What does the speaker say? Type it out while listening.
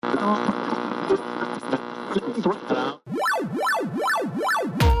Yo,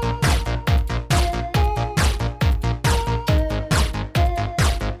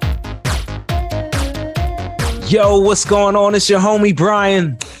 what's going on? It's your homie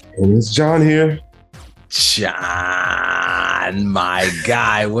Brian. And it's John here. John, my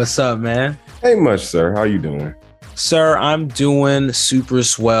guy. What's up, man? Ain't much, sir. How you doing? Sir, I'm doing super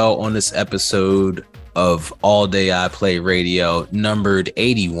swell on this episode of All Day I Play Radio, numbered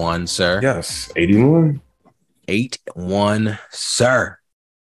 81, sir. Yes, 81. 81, sir.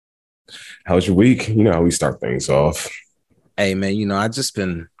 How's your week? You know how we start things off. Hey, man, I just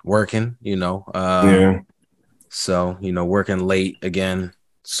been working, Yeah. So, working late again.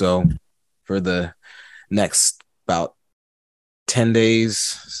 So for the next about 10 days.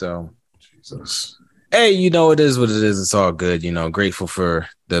 So, Jesus. hey, it is what it is. It's all good. Grateful for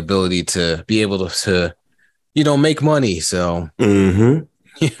the ability to be able to make money. So,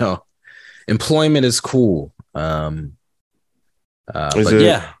 employment is cool. But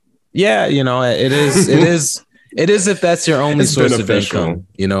yeah, it is. It is if that's your only source of income.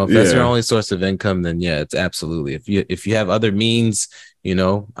 If that's your only source of income, then yeah, it's absolutely. If you have other means, I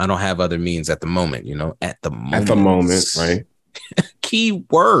don't have other means at the moment. At the moment, right? Key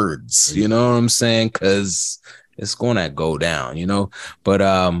words, you know what I'm saying? Because it's gonna go down, But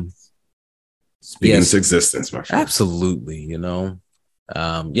speaking into existence, my friend. Absolutely,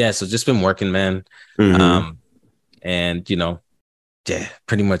 So just been working, man. And yeah,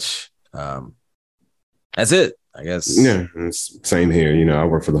 pretty much. That's it, I guess. Yeah, it's same here. I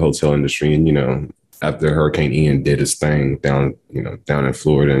work for the hotel industry, and after Hurricane Ian did his thing down in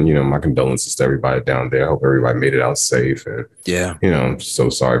Florida, and my condolences to everybody down there. I hope everybody made it out safe. And yeah, I'm so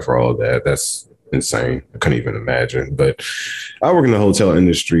sorry for all of that. That's insane. I couldn't even imagine. But I work in the hotel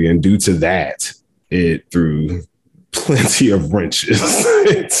industry, and due to that, it threw plenty of wrenches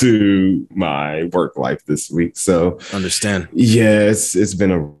into my work life this week. So understand. Yeah, it's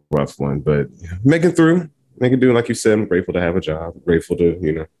been a rough one, but making do. Like you said, I'm grateful to have a job. Grateful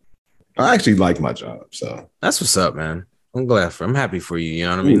to, I actually like my job. So that's what's up, man. I'm happy for you. You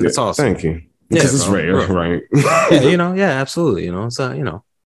know what I mean? That's awesome. Thank you. Because it's rare, right? Yeah, absolutely.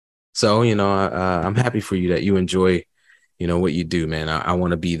 So, I'm happy for you that you enjoy, what you do, man. I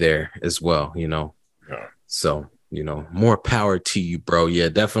want to be there as well, Yeah. So, more power to you, bro. Yeah,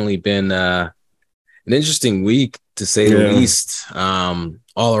 definitely been an interesting week to say the least.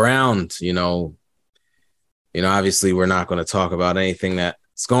 All around, obviously we're not going to talk about anything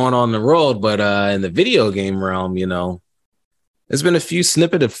that's going on in the world, but in the video game realm, there's been a few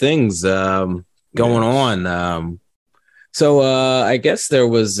snippet of things going on. So I guess there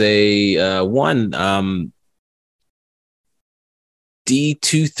was a one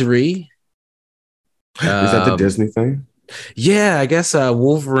D23. Is that the Disney thing? Yeah, I guess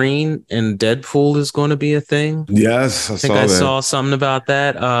Wolverine and Deadpool is going to be a thing. Yes, I saw something about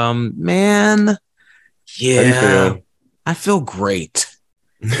that. Man, yeah, I feel great.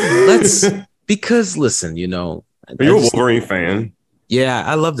 Because listen, you're a Wolverine fan. Yeah,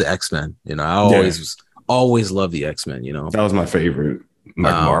 I love the X-Men. I always loved the X-Men. That was my favorite,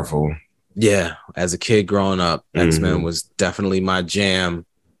 like Marvel. Yeah, as a kid growing up, X-Men was definitely my jam.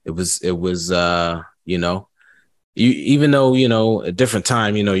 It was you, even though, a different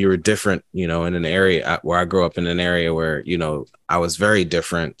time, you were different, in an area where I grew up in an area where, I was very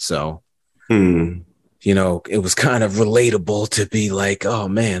different. So, it was kind of relatable to be like, oh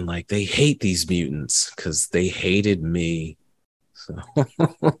man, like they hate these mutants because they hated me. So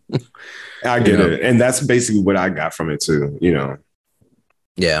I get it. And that's basically what I got from it too,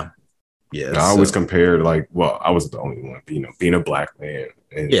 Yeah. Yeah. I always compared I was the only one, being a black man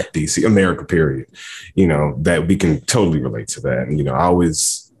in DC, America, period, that we can totally relate to that. And, I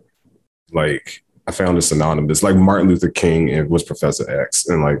always I found it synonymous, like Martin Luther King was Professor X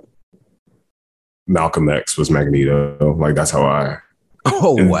and Malcolm X was Magneto. That's how I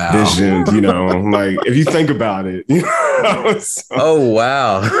envisioned, if you think about it, oh,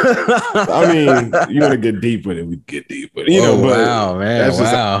 wow. I mean, you want to get deep with it, we get deep with it, but wow, man.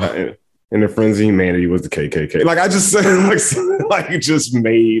 Wow. And the Friends of Humanity was the KKK. I just said, just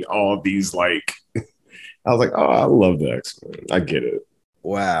made all these, I was like, oh, I love the X-Men. I get it.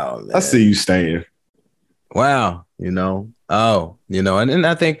 Wow. Man. I see you staying. Wow. And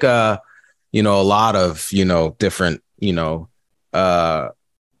I think, a lot of, different,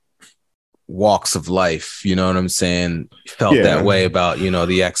 walks of life, you know what I'm saying, felt that way about,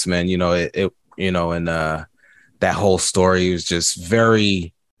 the X-Men, and that whole story was just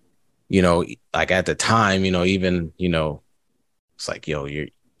very, at the time, even, it's like, you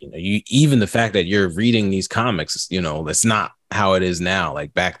even the fact that you're reading these comics, it's not how it is now.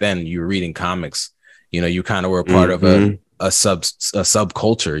 Like back then, you were reading comics. You know, you kind of were a part of a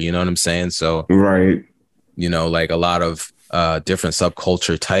subculture. You know what I'm saying? So right. You know, like a lot of different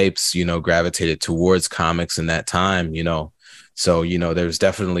subculture types, you know, gravitated towards comics in that time. You know, so you know, there's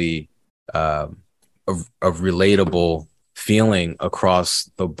definitely a relatable feeling across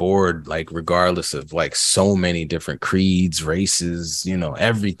the board, like regardless of like so many different creeds, races, you know,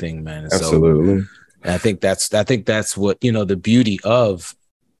 everything, man. Absolutely. So I think that's what, you know, the beauty of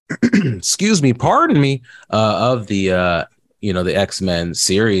excuse me, pardon me, of the you know, the X-Men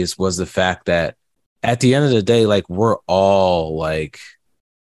series was the fact that at the end of the day, like we're all like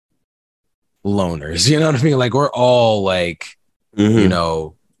loners, you know what I mean? Like we're all like, you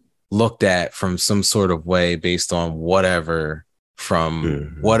know, looked at from some sort of way based on whatever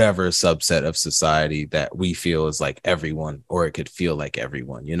whatever subset of society that we feel is like everyone, or it could feel like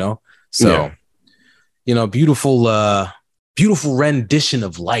everyone, you know? So, you know, beautiful rendition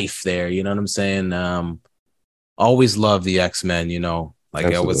of life there. You know what I'm saying? Always loved the X-Men, you know, like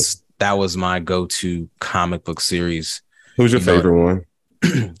that was my go-to comic book series. Who's your favorite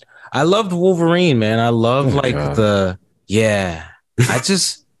one? I loved Wolverine, man. I love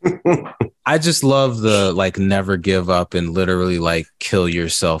I just love the like never give up and literally like kill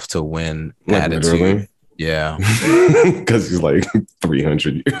yourself to win attitude. Literally? Yeah. Because he's like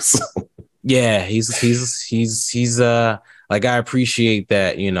 300 years old. Yeah, he's like, I appreciate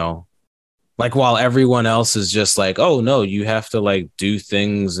that, you know, like while everyone else is just like, oh no, you have to like do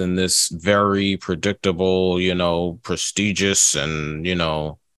things in this very predictable, you know, prestigious and, you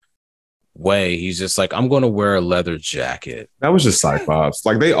know, way. He's just like, I'm going to wear a leather jacket. That was just Cyclops.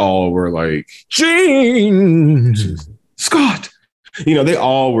 Like they all were like, Jean Scott. You know, they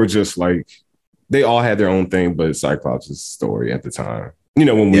all were just like, they all had their own thing, but Cyclops' story at the time. You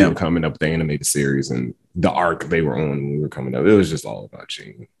know, when we were coming up with the animated series and the arc they were on when we were coming up, it was just all about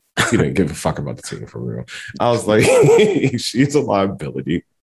Jean. He didn't give a fuck about the team for real. I was like, she's a liability.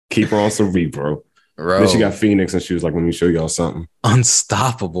 Keep her on Cerebro. Bro. Then she got Phoenix and she was like, let me show y'all something.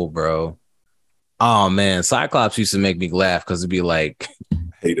 Unstoppable, bro. Oh man, Cyclops used to make me laugh because it'd be like,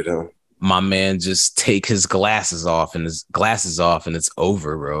 hated him. My man just take his glasses off and it's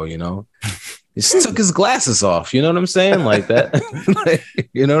over, bro. You know, he just took his glasses off. You know what I'm saying? Like that. Like,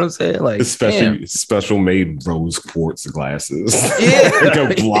 you know what I'm saying? Like special made rose quartz glasses. Yeah,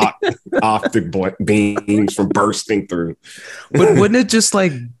 to block optic beams from bursting through. But wouldn't it just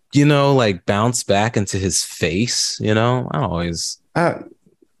like, you know, like bounce back into his face? You know, I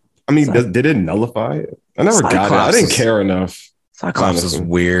mean, did it nullify it? I never got it. I didn't care enough. Cyclops is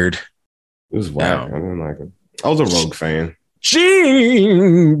weird. It was whack. I didn't like it. I was a Rogue fan.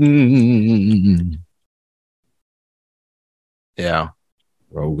 Yeah.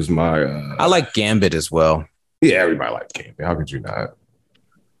 Rogue was my... I like Gambit as well. Yeah, everybody liked Gambit. How could you not?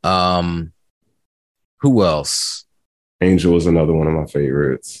 Who else? Angel was another one of my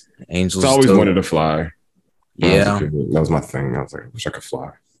favorites. Angel's always wanted to fly. Yeah. That was my thing. I was like, I wish I could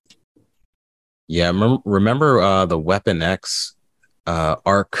fly. Yeah, remember the Weapon X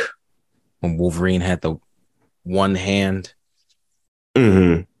arc when Wolverine had the one hand?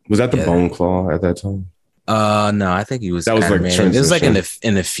 Mm-hmm. Was that the Bone Claw at that time? No, I think he was. That was like it was like in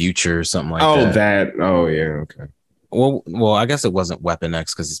the future or something like that. Oh yeah, okay. Well, I guess it wasn't Weapon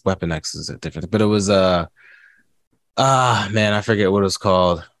X because Weapon X is a different. But it was man, I forget what it was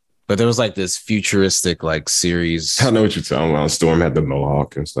called. But there was like this futuristic like series. I know what you're talking about. Storm had the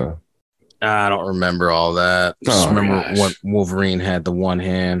mohawk and stuff. I don't remember all that. Just remember what Wolverine had the one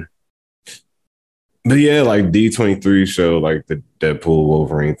hand. But yeah, like D23 showed like the Deadpool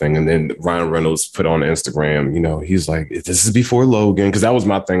Wolverine thing. And then Ryan Reynolds put on Instagram, you know, he's like, this is before Logan. Because that was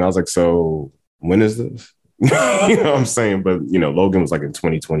my thing. I was like, so when is this? You know what I'm saying? But, you know, Logan was like in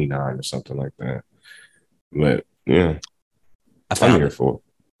 2029 or something like that. But yeah, I'm here for it.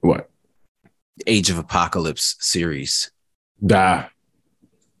 What? Age of Apocalypse series. Yeah,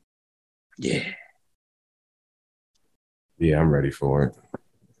 I'm ready for it.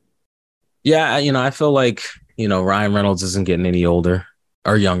 Yeah, you know, I feel like, you know, Ryan Reynolds isn't getting any older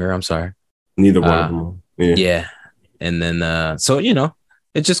or younger. I'm sorry. Neither one of them. Yeah. And then, so, you know,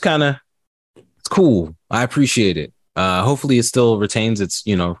 it just kind of, it's cool. I appreciate it. Hopefully it still retains its,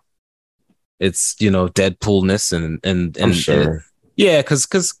 you know, Deadpoolness and I'm sure. Yeah,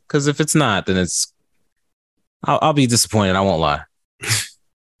 because if it's not, then I'll be disappointed. I won't lie.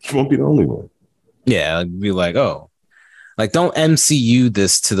 You won't be the only one. Yeah, I'd be like, oh, like don't MCU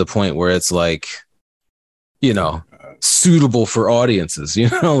this to the point where it's like, you know, suitable for audiences. You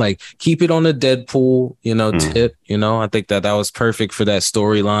know, like keep it on the Deadpool, you know, tip. You know, I think that was perfect for that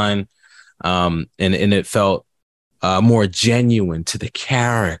storyline, and it felt more genuine to the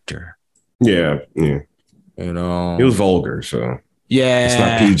character. Yeah. You know, it was vulgar, so yeah, it's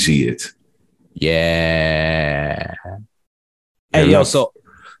not PG. It. Yeah. Hey, yo, so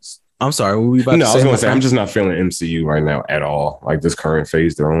I'm sorry. What were we about to say? I was going to say, I'm just not feeling MCU right now at all. Like this current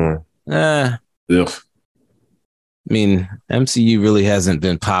phase they're on. Ugh. I mean, MCU really hasn't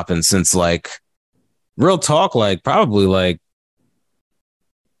been popping since like real talk, like probably like,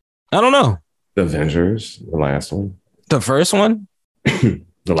 I don't know. The Avengers, the last one. The first one?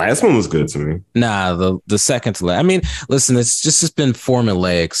 The last one was good to me. Nah, the second to last. I mean, listen, it's been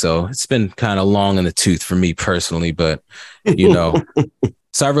formulaic, so it's been kind of long in the tooth for me personally, but you know,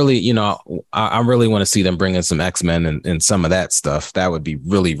 so I really, you know, I really want to see them bring in some X-Men and some of that stuff. That would be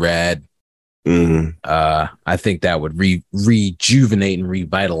really rad. Mm-hmm. I think that would rejuvenate and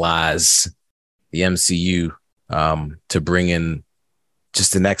revitalize the MCU to bring in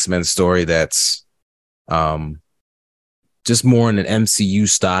just an X-Men story that's just more in an MCU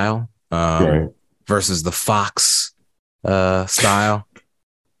style right. versus the Fox style.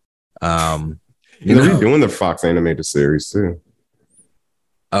 They're doing the Fox animated series too.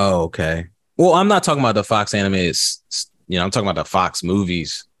 Oh, okay. Well, I'm not talking about the Fox animated, you know, I'm talking about the Fox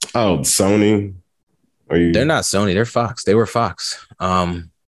movies. Oh, Sony? They're not Sony, they're Fox. They were Fox.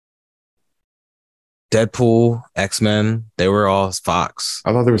 Deadpool, X-Men, they were all Fox.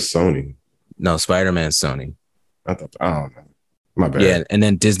 I thought they were Sony. No, Spider-Man, Sony. I thought, oh, my bad. Yeah, and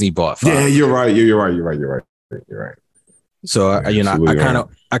then Disney bought Fox. Yeah, you're right. You're right. So, yeah, you know,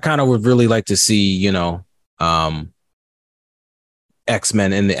 I kind of would really like to see, you know,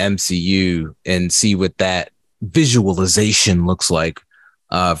 X-Men in the MCU and see what that visualization looks like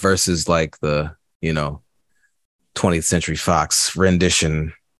versus like the, you know, 20th Century Fox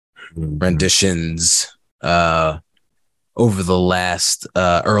renditions over the last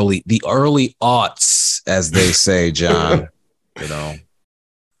early aughts, as they say, John. You know.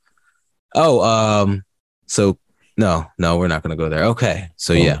 Oh, so no, we're not gonna go there. Okay,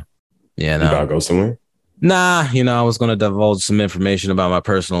 so yeah, no. You gotta go somewhere. Nah, you know, I was gonna divulge some information about my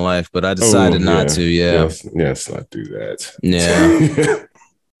personal life, but I decided not to. Yeah, yes, not do that. Yeah,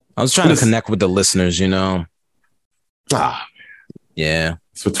 I was trying to connect with the listeners. You know. Yeah.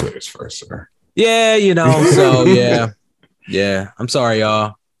 So Twitter's first, sir. Yeah, you know. So yeah. I'm sorry,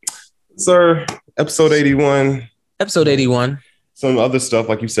 y'all. Sir, episode 81. Episode 81. Some other stuff,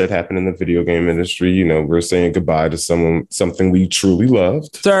 like you said, happened in the video game industry. You know, we're saying goodbye to something we truly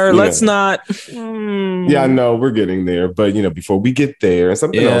loved. Sir, let's not. Yeah, I know we're getting there, but you know, before we get there, and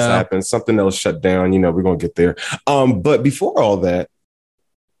something else happens, something else shut down. You know, we're gonna get there. But before all that,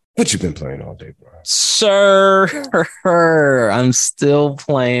 what you been playing all day, bro? Sir, I'm still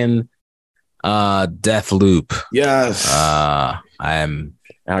playing Deathloop. Yes. How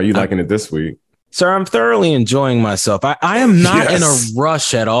are you liking it this week? Sir, I'm thoroughly enjoying myself. I am not in a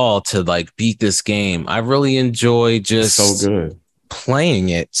rush at all to like beat this game. I really enjoy just so good playing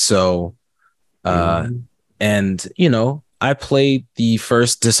it. So and you know, I played the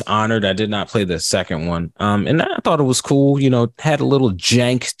first Dishonored. I did not play the second one. And I thought it was cool, you know, had a little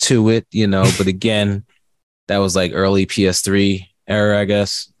jank to it, you know, but again, that was like early PS3 era, I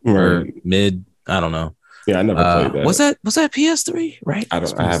guess, or mid. I don't know. Yeah, I never played that. Was that PS3? Right? I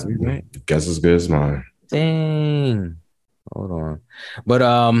have right? Guess as good as mine. Dang. Hold on. But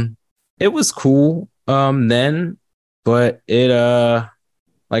it was cool then, but it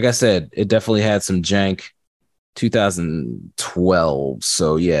like I said, it definitely had some jank. 2012.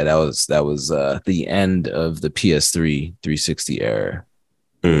 So yeah, that was the end of the PS3 360 era.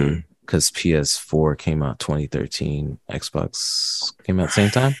 Because PS4 came out 2013, Xbox came out same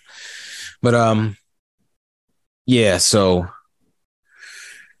time. But yeah, so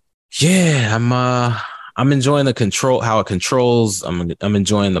yeah, I'm enjoying the control, how it controls. I'm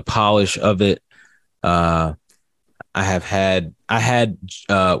enjoying the polish of it. I had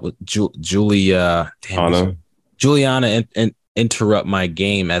Juliana interrupt my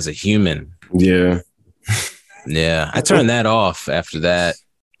game as a human. Yeah. I turned that off after that.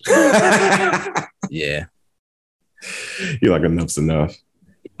 Yeah. You're like, enough's enough.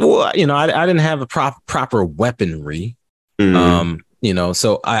 Well, you know, I didn't have a proper weaponry. You know,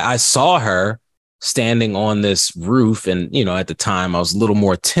 so I saw her standing on this roof, and you know, at the time I was a little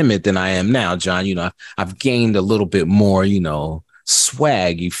more timid than I am now, John. You know, I've gained a little bit more, you know,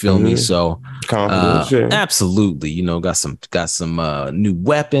 swag, you feel me? So absolutely, you know, got some new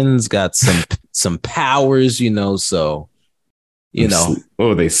weapons, got some powers, you know, so you know,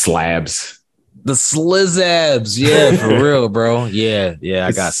 they slabs, the slizzabs, for real, bro.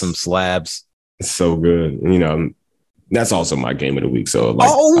 I got some slabs. It's so good, you know. That's also my game of the week. So like,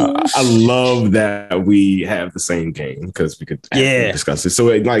 I love that we have the same game because we could discuss it. So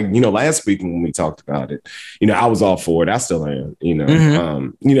like, last week when we talked about it, I was all for it. I still am,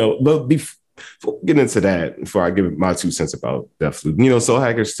 but before get into that, before I give my 2 cents about Deathloop, Soul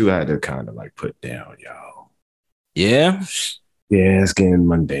Hackers 2 had to kind of like put down, y'all. Yeah. Yeah, it's getting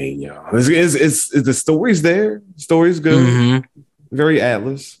mundane, y'all. It's the story's there. The story's good. Very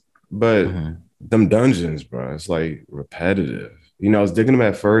Atlas, but them dungeons, bro, it's like repetitive. I was digging them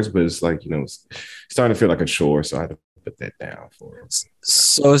at first, but it's like, it's starting to feel like a chore. So I had to put that down for it.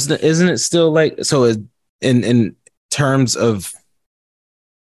 So isn't it still like, so in terms of,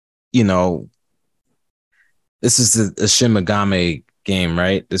 this is the Shin Megami game,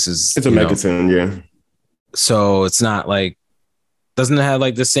 right? It's a Megaton, yeah. So it's not like, doesn't it have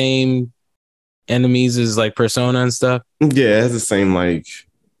like the same enemies as like Persona and stuff? Yeah, it has the same like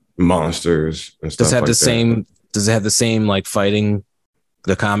monsters and stuff. Does it have the same like fighting,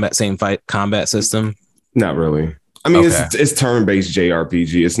 combat system? Not really. I mean, it's turn-based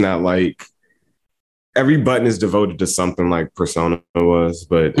JRPG. It's not like every button is devoted to something like Persona was,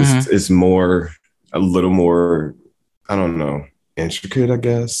 but it's a little more, I don't know, intricate, I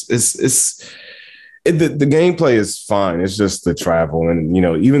guess. The gameplay is fine. It's just the travel and,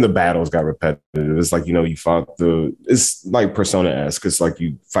 even the battles got repetitive. It's like, you fought it's like Persona-esque. It's like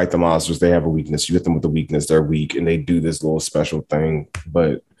you fight the monsters. They have a weakness. You hit them with the weakness. They're weak and they do this little special thing.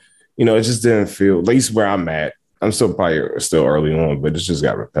 But, it just didn't feel, at least where I'm at. I'm still early on, but it just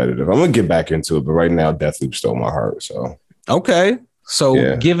got repetitive. I'm going to get back into it. But right now, Deathloop stole my heart. So, okay.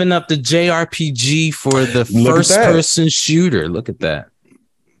 So giving up the JRPG for the first person shooter. Look at that.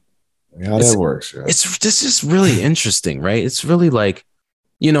 How that works. Yeah. This is really interesting, right? It's really like,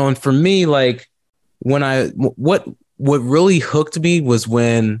 and for me, like when what really hooked me was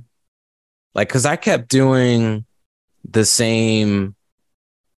when, like, because I kept doing the same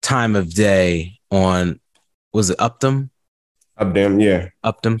time of day on, was it Updom? Updom, yeah.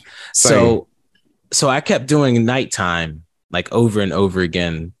 Updom. So I kept doing nighttime like over and over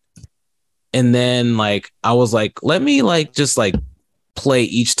again. And then like, I was like, let me like, just like, play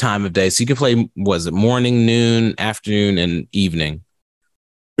each time of day. So you can play, was it morning, noon, afternoon, and evening?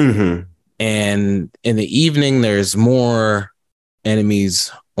 And in the evening, there's more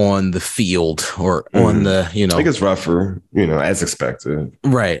enemies on the field or on the, I think it's rougher, as expected.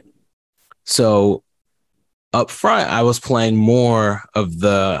 Right. So up front, I was playing more of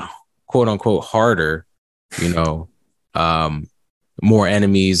the quote unquote harder, more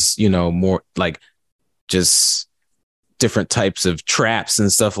enemies, more like just different types of traps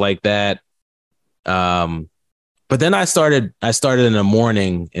and stuff like that. But then I started in the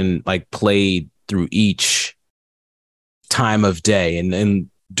morning and like played through each time of day.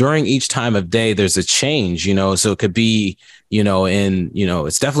 And during each time of day, there's a change, so it could be,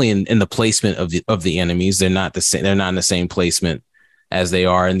 it's definitely in the placement of the enemies. They're not the same. They're not in the same placement as they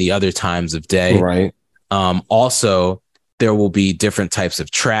are in the other times of day. Right. Also, there will be different types of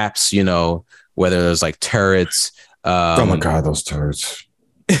traps, whether there's like turrets. Oh my God, those turrets.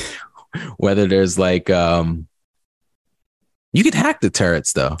 Whether there's like, you could hack the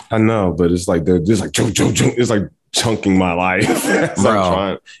turrets though. I know, but it's like, they're just like, it's like chunking my life.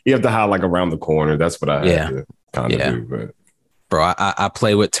 Bro. You have to hide like around the corner. That's what I had to kind of do. But bro, I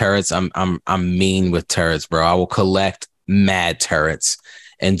play with turrets. I'm mean with turrets, bro. I will collect mad turrets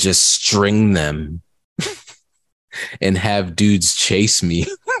and just string them and have dudes chase me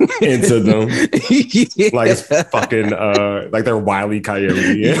into them. Like it's fucking like they're Wile E.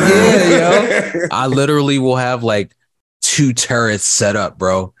 Coyote. Yo. I literally will have like 2 turrets set up,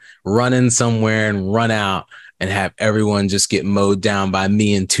 bro, run in somewhere and run out and have everyone just get mowed down by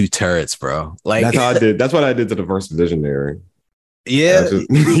me and 2 turrets, bro. Like that's how I did. That's what I did to the first Visionary. Yeah.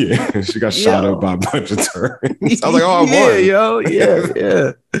 She got shot up by a bunch of turrets. I was like, oh, I won.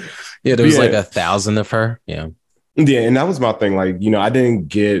 Yeah, there was like 1,000 of her. Yeah, and that was my thing. Like, I didn't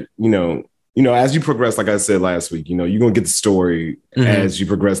get, as you progress, like I said last week, you're gonna get the story as you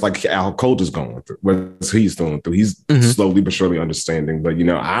progress, like how Colt is going through, what he's going through. He's slowly but surely understanding. But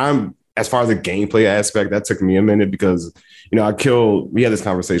I'm, as far as the gameplay aspect, that took me a minute because we had this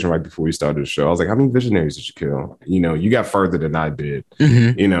conversation right before we started the show. I was like, how many visionaries did you kill? You got further than I did.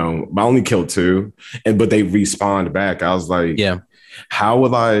 I only killed 2, but they respawned back. I was like, how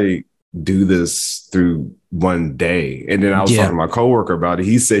will I do this through one day? And then I was talking to my coworker about it.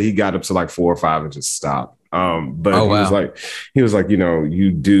 He said he got up to like 4 or 5 and just stopped. But he was like,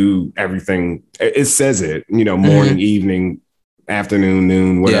 you do everything. It says it, morning, evening, afternoon,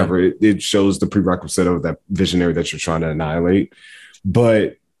 noon, whatever. It shows the prerequisite of that visionary that you're trying to annihilate.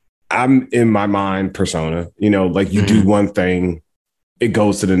 But I'm in my mind Persona, like you do one thing, it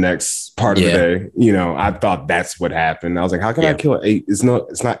goes to the next part of the day. I thought that's what happened. I was like, how can I kill 8? It's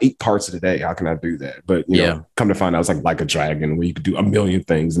not 8 parts of the day. How can I do that? But come to find out, it's like a dragon where you could do a million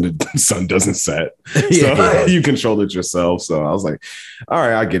things and the sun doesn't set. So you control it yourself. So I was like, all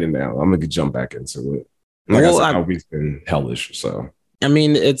right, I get it now. I'm gonna jump back into it. Like I said, I've always been hellish. So I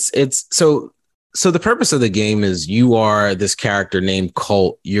mean, it's so the purpose of the game is you are this character named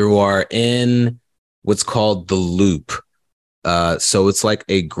Colt. You are in what's called the loop. So it's like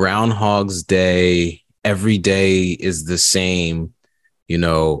a Groundhog's Day. Every day is the same.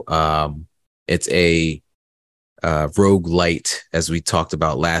 It's a roguelite, as we talked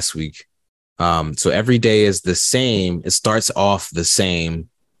about last week. So every day is the same. It starts off the same.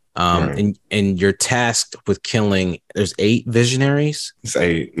 And you're tasked with killing. There's 8 visionaries. It's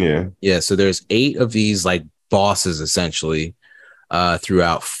 8, yeah. Yeah, so there's 8 of these like bosses essentially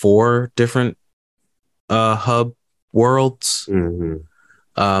throughout 4 different hub worlds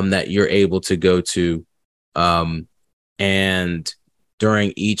that you're able to go to, and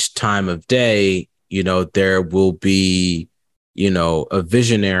during each time of day, there will be a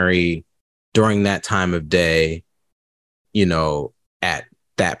visionary during that time of day, at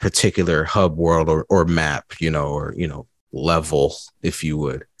that particular hub world or map, or level, if you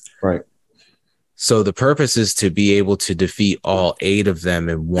would. Right. So the purpose is to be able to defeat all 8 of them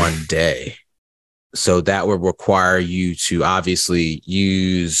in one day. So that would require you to obviously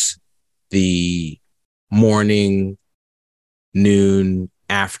use the morning, noon,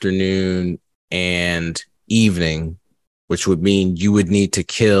 afternoon, and evening, which would mean you would need to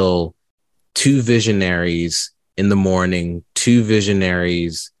kill 2 visionaries in the morning, 2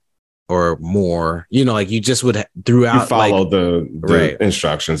 visionaries or more. Like you just would throughout. You follow the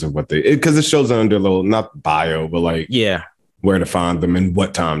instructions of what because it shows under a little, not bio, but like where to find them and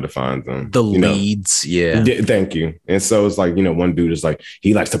what time to find them. The leads, Thank you. And so it's like, one dude is like,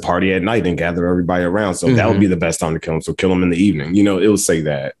 he likes to party at night and gather everybody around. So that would be the best time to kill him. So kill him in the evening. It will say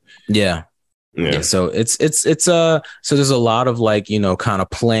that. Yeah. So it's so there's a lot of like, kind of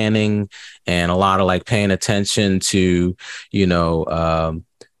planning and a lot of like paying attention to,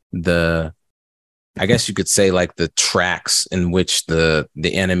 I guess you could say like the tracks in which the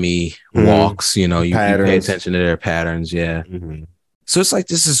enemy walks, you pay attention to their patterns. Yeah. So it's like,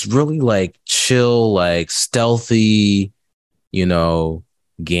 this is really like chill, like stealthy,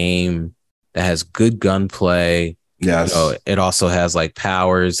 game that has good gunplay. Yes. It also has like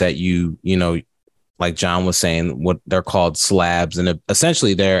powers that like John was saying, what they're called slabs. And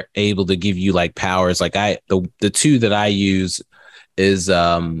essentially they're able to give you like powers. Like the 2 that I use is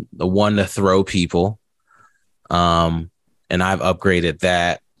the one to throw people. And I've upgraded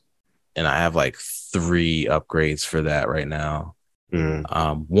that. And I have like 3 upgrades for that right now.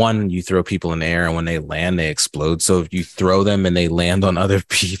 One, you throw people in the air, and when they land, they explode. So if you throw them and they land on other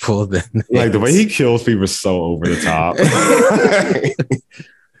people, then like the way he kills people is so over the top.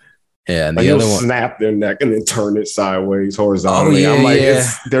 Yeah, and the other one snap their neck and then turn it sideways horizontally. I'm like,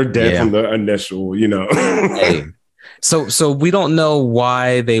 they're dead from the initial, Hey. So we don't know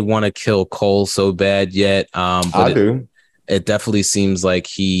why they want to kill Cole so bad yet. But I do. It definitely seems like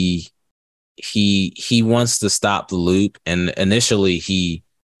he wants to stop the loop, and initially he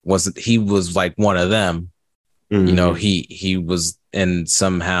was like one of them. He was, and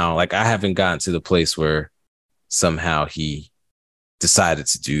somehow, like, I haven't gotten to the place where somehow he decided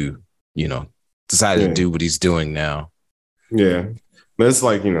to do what he's doing now. Yeah, but it's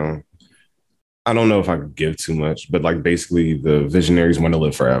like, I don't know if I could give too much, but like basically the visionaries want to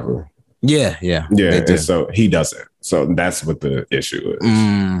live forever. Yeah. And so he doesn't. So that's what the issue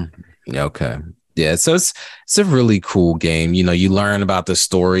is. Okay. Yeah. So it's a really cool game. You learn about the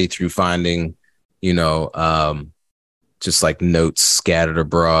story through finding, just like notes scattered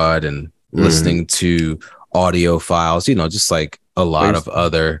abroad and listening to audio files, just like a lot of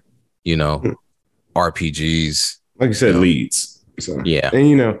other, RPGs. Like you said, leads. So, yeah.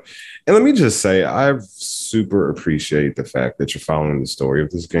 And let me just say, I super appreciate the fact that you're following the story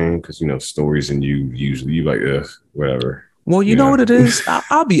of this game, because, stories and you like, whatever. Well, you know what it is?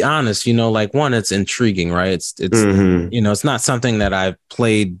 I'll be honest, like, one, it's intriguing, right? It's it's not something that I've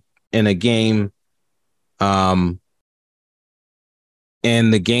played in a game. And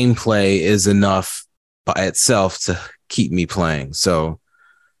the gameplay is enough by itself to keep me playing. So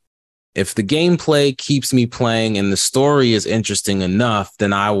if the gameplay keeps me playing and the story is interesting enough,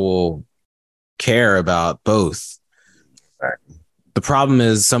 then I will care about both. The problem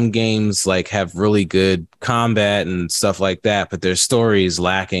is some games like have really good combat and stuff like that, but their story is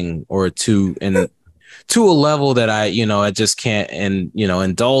lacking or too. And to a level that I just can't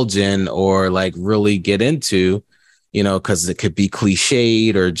indulge in or like really get into, because it could be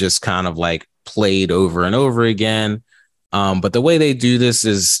cliched or just kind of like played over and over again. But the way they do this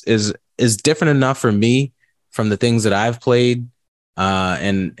is different enough for me from the things that I've played.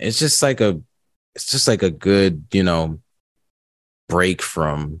 And it's just like a good, break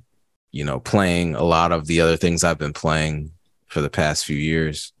from, playing a lot of the other things I've been playing for the past few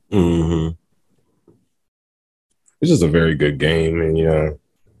years. Mm-hmm. It's just a very good game. And,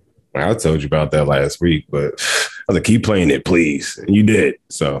 I told you about that last week, but I was like, keep playing it, please. And you did.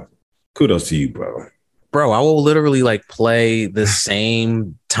 So kudos to you, bro. Bro, I will literally like play the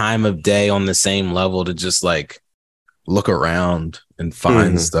same time of day on the same level to just like look around and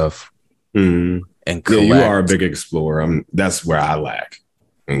find stuff and collect. Yeah, you are a big explorer. That's where I lack.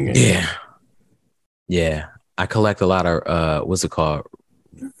 Yeah. I collect a lot of what's it called?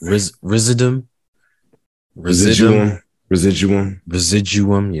 Residuum.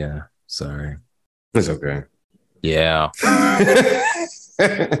 Yeah. Sorry. It's okay. Yeah.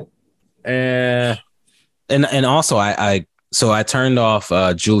 And also I turned off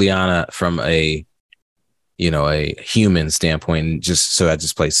Juliana from a human standpoint, just so I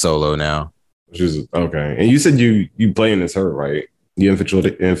just play solo now. Which is okay. And you said you playing as her, right? You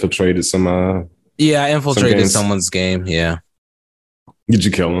infiltrated some yeah, I infiltrated someone's game. Yeah. Did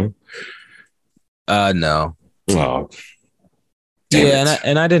you kill him? No. Oh. Yeah,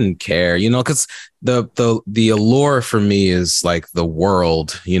 and I didn't care, because the allure for me is like the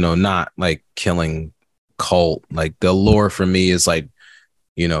world, not like killing cult. Like the allure for me is like,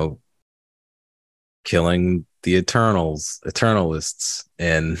 killing the Eternalists.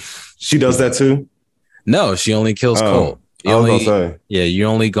 And she does that too? No, she only kills cult. Yeah, you're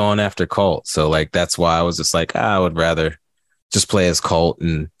only going after cult. So like that's why I was just like, I would rather just play as cult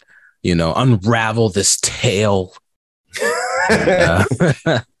and unravel this tale.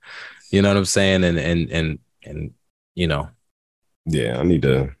 You know what I'm saying? And yeah, I need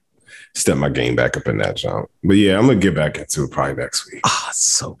to step my game back up in that jump. But yeah, I'm gonna get back into it probably next week. It's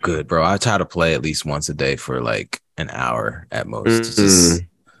so good, bro. I try to play at least once a day for like an hour at most.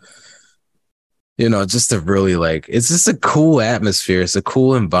 Just to really like, it's just a cool atmosphere. It's a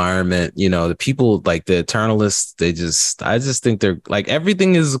cool environment. The people like the Eternalists, I just think they're like,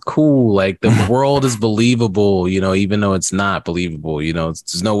 everything is cool. Like the world is believable, even though it's not believable,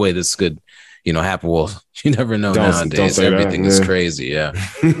 there's no way this could, happen. Well, you never know nowadays. Everything is crazy. Yeah.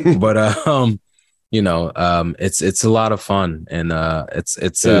 But, it's a lot of fun and,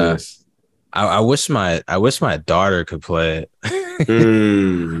 I wish my daughter could play it.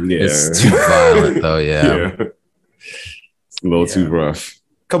 Yeah. It's too violent though. Yeah. It's a little too rough.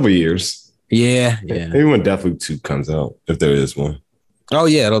 Couple years. Yeah. Maybe when Deathloop 2 comes out, if there is one. Oh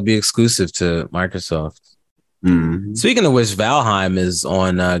yeah, it'll be exclusive to Microsoft. Speaking of which, Valheim is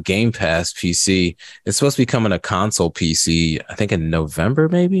on Game Pass PC. It's supposed to be coming a console PC, I think in November,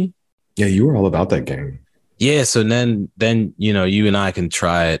 maybe. Yeah, you were all about that game. Yeah, so then you and I can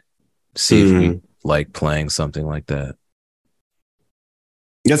try it, see if we like playing something like that.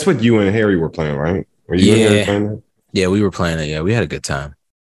 That's what you and Harry were playing, right? Were you and Harry playing that? Yeah, we were playing it. Yeah, we had a good time.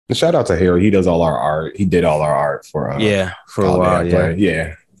 And shout out to Harry. He does all our art. He did all our art for for a while.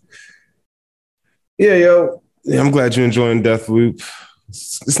 Yeah. Yo. Yeah, I'm glad you're enjoying Deathloop.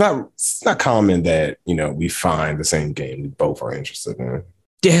 It's not common that we find the same game we both are interested in.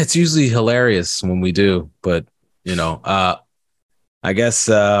 Yeah, it's usually hilarious when we do, but I guess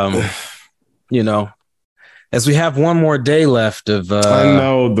as we have one more day left of I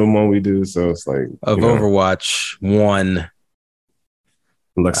know the one we do, so it's like of Overwatch 1.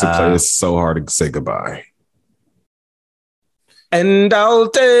 Alexa play is so hard to say goodbye. And I'll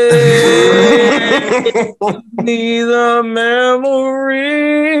take the memories.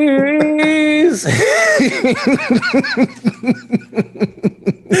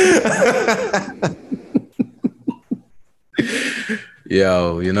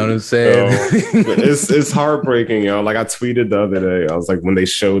 Yo, you know what I'm saying? It's heartbreaking, yo. Like I tweeted the other day, I was like, when they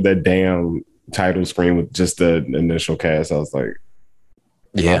showed that damn title screen with just the initial cast, I was like,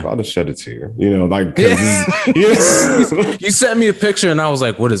 yeah, I'm about to shed a tear. Like you sent me a picture and I was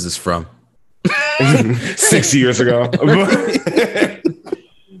like, what is this from? 6 years ago.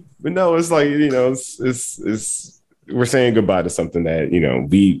 But no, it's like, it's we're saying goodbye to something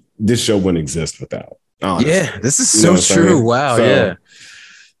that, this show wouldn't exist without. Honestly. Yeah, this is so true. Wow. Yeah.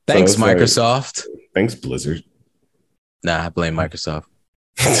 Thanks, Microsoft. Like, thanks, Blizzard. Nah, I blame Microsoft.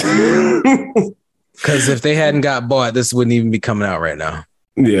 Because if they hadn't got bought, this wouldn't even be coming out right now.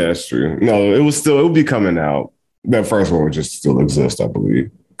 Yeah, that's true. No, it would be coming out. That first one would just still exist, I believe.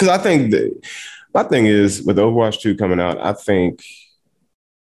 Because I think that My thing is with Overwatch 2 coming out, I think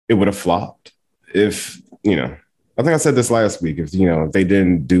it would have flopped if, I think I said this last week. If, if they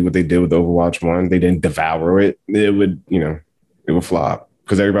didn't do what they did with Overwatch 1, they didn't devour it, it would flop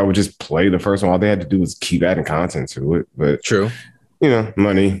because everybody would just play the first one. All they had to do was keep adding content to it. But true.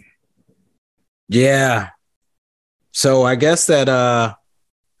 Money. Yeah. So I guess that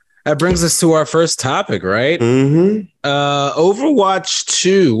brings us to our first topic, right? Mm-hmm. Overwatch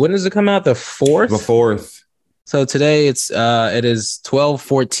 2. When does it come out? The 4th? The 4th. So today it is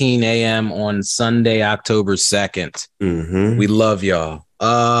 12:14 a.m. on Sunday, October 2nd. Mm-hmm. We love y'all.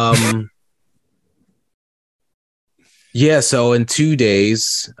 Yeah, so in 2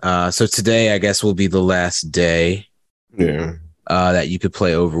 days, so today I guess will be the last day. Yeah. That you could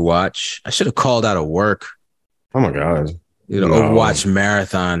play Overwatch. I should have called out of work. Oh my God. Overwatch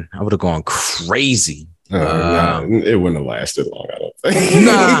marathon. I would have gone crazy. It wouldn't have lasted long, I don't think.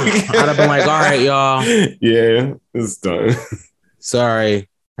 I'd have been like, all right, y'all. Yeah, it's done. Sorry.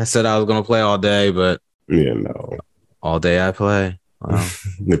 I said I was going to play all day, but yeah, no. All day I play. Wow.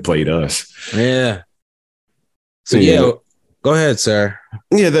 They played us. Yeah. So, yeah, go ahead, sir.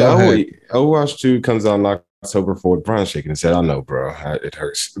 Yeah, Overwatch 2 comes out on October 4th. Brian's shaking his head. I know, bro. It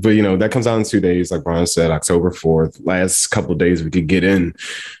hurts. But, that comes out in 2 days. Like Brian said, October 4th. Last couple of days, we could get in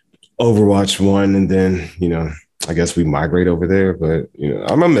Overwatch 1 and then, I guess we migrate over there. But,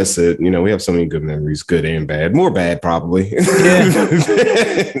 I'm going to miss it. We have so many good memories, good and bad. More bad, probably, in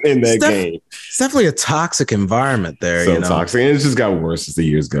that game. It's definitely a toxic environment there. So toxic. And it's just got worse as the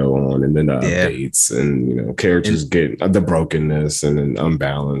years go on. And then the updates and, characters get the brokenness and then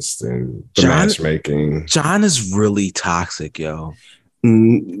unbalanced and the matchmaking. John is really toxic, yo.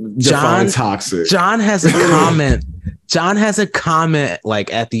 Define toxic. John has a comment. John has a comment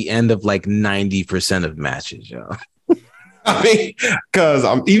like at the end of like 90% of matches, yo. I mean, because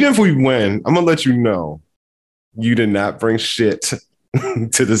even if we win, I'm gonna let you know you did not bring shit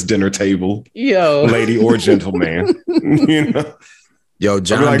to this dinner table, yo, lady or gentleman. Yo,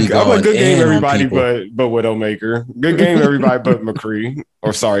 John, I'm like, good game, everybody, but Widowmaker. Good game, everybody, but McCree.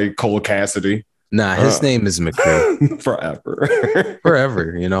 Or sorry, Cole Cassidy. Nah, his name is McCree.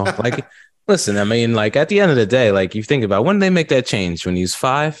 Forever. Like, listen, I mean, like at the end of the day, like you think about when did they make that change? When he was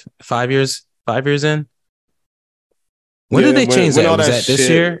 5 years in? When did they change that? Was that this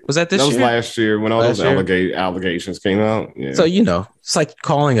year? Was that this year? That was last year when all those allegations came out. Yeah. So, it's like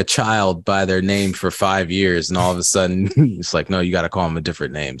calling a child by their name for 5 years and all of a sudden it's like, no, you got to call them a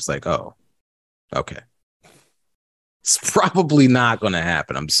different name. It's like, oh, okay. It's probably not going to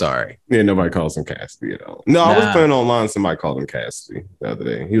happen. I'm sorry. Yeah, nobody calls him Cassidy at all. No, I was playing online. Somebody called him Cassidy the other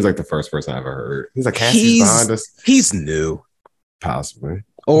day. He was like the first person I ever heard. He's like, Cassidy's behind us. He's new. Possibly.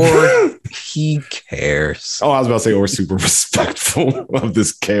 Or he cares. Oh, I was about to say, or super respectful of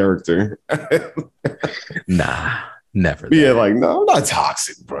this character. Nah, never. That. Yeah, like, no, I'm not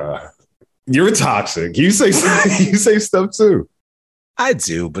toxic, bro. You're toxic. You say stuff too. I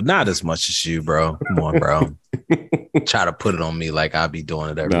do, but not as much as you, bro. Come on, bro. Try to put it on me like I'll be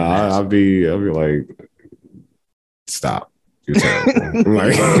doing it every match. I'll be like, stop. You're terrible.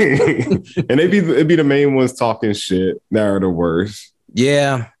 Like, and it'd be the main ones talking shit that are the worst.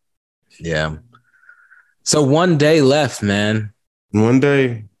 Yeah. So 1 day left, man. 1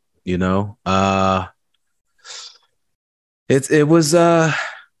 day. It'll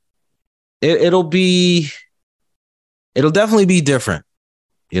definitely be different,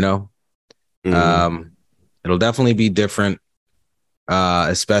 Mm-hmm. It'll definitely be different,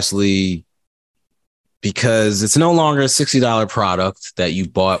 especially because it's no longer a $60 product that you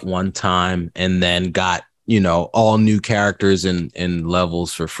bought one time and then got, all new characters and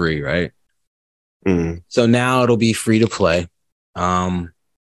levels for free, right? Mm-hmm. So now it'll be free to play. And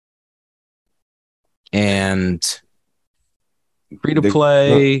free to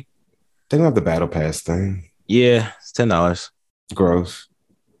play. They don't have the battle pass thing. Yeah, it's $10. Gross.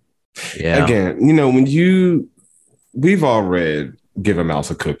 Yeah. Again, we've all read Give a Mouse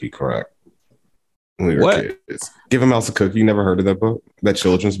a Cookie, correct? When we were kids. Give a Mouse a Cookie. You never heard of that book? That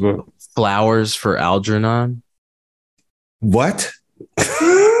children's book? Flowers for Algernon. What?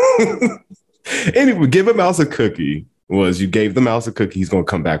 Anyway, Give a Mouse a Cookie was you gave the mouse a cookie, he's going to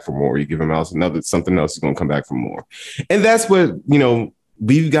come back for more. You give a mouse something else, he's going to come back for more. And that's what,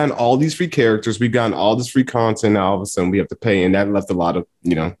 we've gotten all these free characters. We've gotten all this free content. Now all of a sudden we have to pay. And that left a lot of,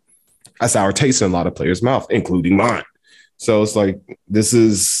 a sour taste in a lot of players' mouth, including mine. So it's like,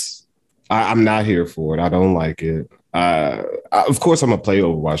 I'm not here for it. I don't like it. Of course, I'm going to play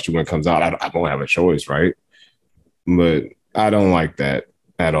Overwatch 2 when it comes out. I won't have a choice, right? But I don't like that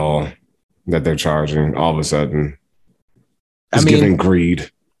at all, that they're charging all of a sudden. It's giving greed.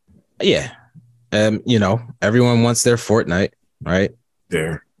 Yeah. You know, everyone wants their Fortnite, right?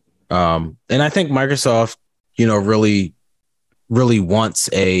 There. And I think Microsoft, you know, really wants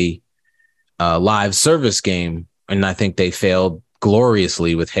a live service game, and I think they failed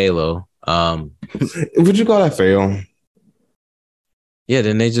gloriously with Halo. Would you call that fail? Yeah,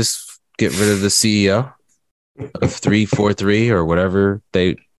 didn't they just get rid of the CEO of 343 or whatever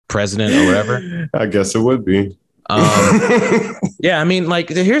president or whatever? I guess it would be. Yeah, I mean, like,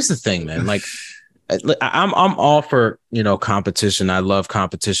 here's the thing, man. Like, I'm all for, you know, competition. I love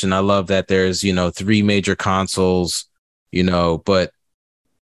competition. I love that there's, you know, 3 major consoles, you know, but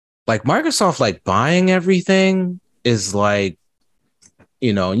like Microsoft, like buying everything is like,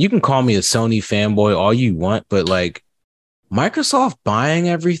 you know, and you can call me a Sony fanboy all you want, but like Microsoft buying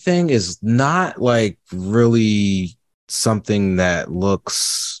everything is not like really something that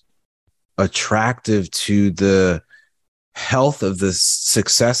looks attractive to the health of the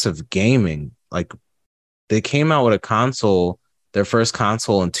success of gaming. Like, they came out with a console, their first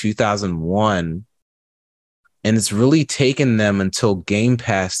console in 2001, and it's really taken them until Game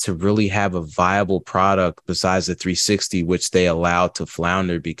Pass to really have a viable product besides the 360, which they allowed to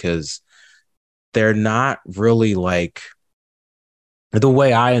flounder because they're not really like, the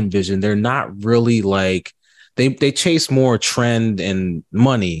way I envision, they're not really like, they chase more trend and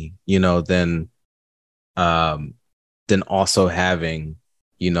money, you know, than also having,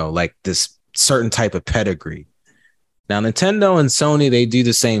 you know, like this certain type of pedigree. Now, Nintendo and Sony, they do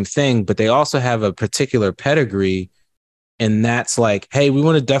the same thing, but they also have a particular pedigree. And that's like, hey, we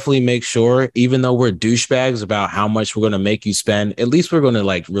want to definitely make sure, even though we're douchebags about how much we're going to make you spend, at least we're going to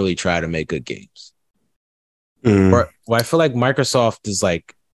like really try to make good games. Well, I feel like Microsoft is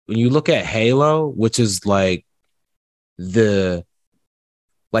like, when you look at Halo, which is like Halo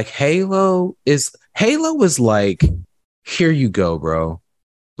is like, here you go, bro.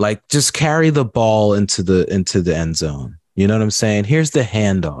 Like, just carry the ball into the end zone. You know what I'm saying? Here's the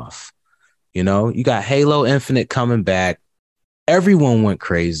handoff. You know, you got Halo Infinite coming back. Everyone went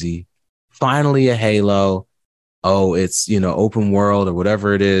crazy. Finally, a Halo. Oh, it's, you know, open world or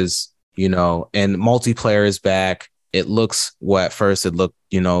whatever it is, you know, and multiplayer is back. It looks, well, at first it looked,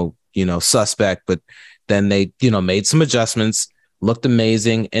 you know, suspect, but then they, you know, made some adjustments, looked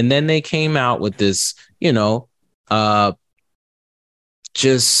amazing. And then they came out with this, you know,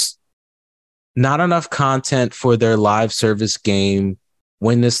 just not enough content for their live service game,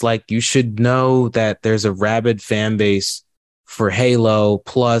 when it's like, you should know that there's a rabid fan base for Halo.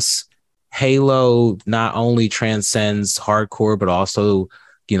 Plus, Halo not only transcends hardcore, but also,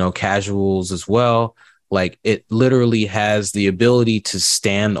 you know, casuals as well. Like, it literally has the ability to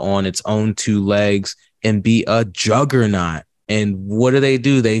stand on its own 2 legs and be a juggernaut. And what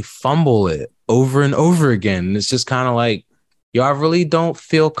do? They fumble it over and over again. And it's just kind of like, y'all really don't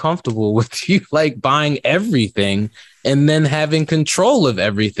feel comfortable with you like buying everything and then having control of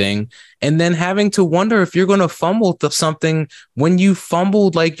everything and then having to wonder if you're going to fumble something when you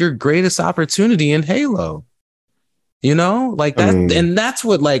fumbled like your greatest opportunity in Halo. You know, like that. And that's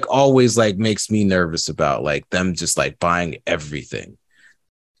what like always like makes me nervous about like them just like buying everything.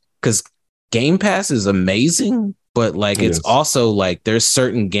 Because Game Pass is amazing, but like it's also like there's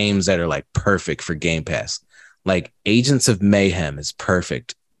certain games that are like perfect for Game Pass. Like Agents of Mayhem is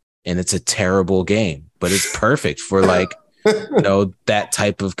perfect, and it's a terrible game, but it's perfect for like, you know, that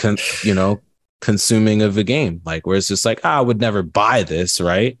type of consuming of a game. Like, where it's just like, I would never buy this,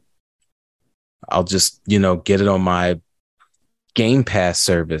 right? I'll just, you know, get it on my Game Pass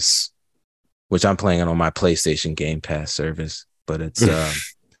service, which I'm playing it on my PlayStation Game Pass service. But it's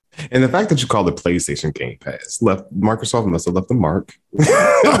and the fact that you call it PlayStation Game Pass, Microsoft must have left a mark.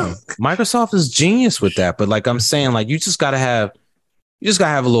 Microsoft is genius with that. But like I'm saying, like you just gotta have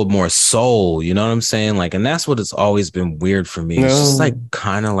a little more soul. You know what I'm saying? Like, and that's what it's always been weird for me. It's just like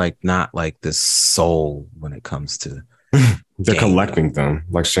kind of like not like this soul when it comes to they're collecting them,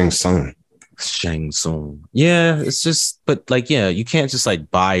 like Shang Tsung. Yeah, it's just, but like, yeah, you can't just like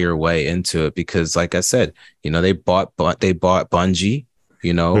buy your way into it, because like I said, you know, they bought Bungie,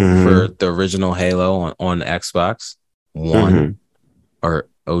 you know, for the original Halo on Xbox One or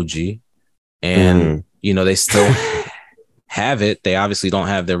OG, and you know, they still have it. They obviously don't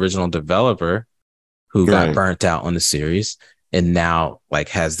have the original developer who got burnt out on the series, and now like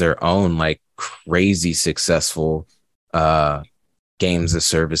has their own like crazy successful games as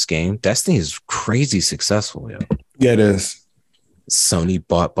service game. Destiny is crazy successful, yo. Yeah, it is. Sony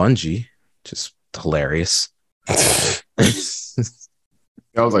bought Bungie, just hilarious. I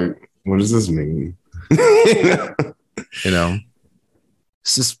was like, what does this mean? You know,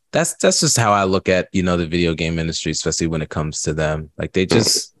 it's just that's just how I look at, you know, the video game industry, especially when it comes to them. Like they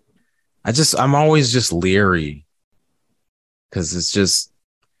just I'm always just leery because it's just,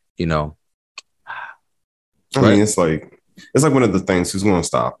 you know. I mean, it's like one of the things. Who's going to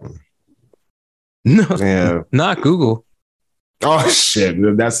stop him? No, yeah, not Google. Oh shit,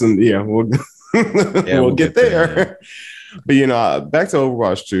 that's we'll get there. Yeah. But back to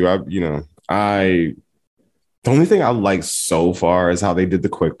Overwatch 2. The only thing I like so far is how they did the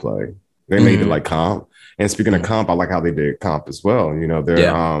quick play. They made it like comp. And speaking of comp, I like how they did comp as well.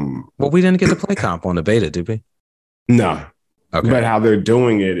 They're well, we didn't get to play comp on the beta, did we? No. Okay. But how they're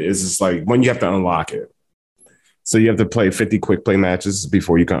doing it is just like when you have to unlock it. So you have to play 50 quick play matches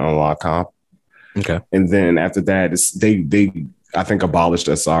before you can unlock comp. Okay. And then after that, they I think abolished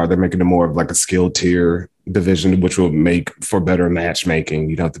SR. They're making it more of like a skill tier division, which will make for better matchmaking.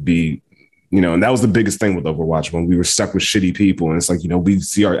 You don't have to be, and that was the biggest thing with Overwatch when we were stuck with shitty people. And it's like, we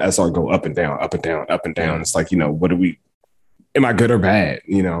see our SR go up and down, up and down, up and down. It's like, what am I good or bad?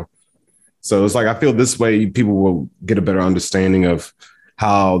 So it's like, I feel this way, people will get a better understanding of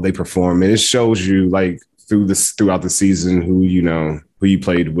how they perform. And it shows you like throughout the season, who you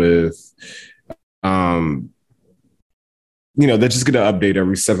played with. They're just going to update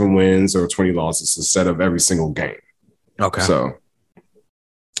every 7 wins or 20 losses instead of every single game. Okay. So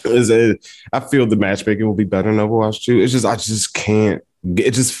I feel the matchmaking will be better in Overwatch 2. It's just, I just can't,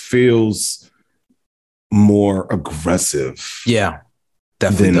 it just feels more aggressive. Yeah,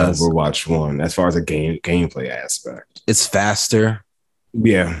 definitely than does. Overwatch 1 as far as a gameplay aspect. It's faster.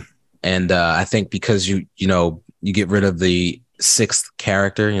 Yeah. And I think because you get rid of the 6th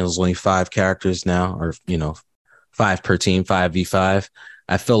character, there's only 5 characters now, or 5 per team, 5v5.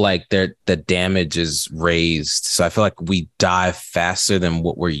 I feel like the damage is raised. So I feel like we die faster than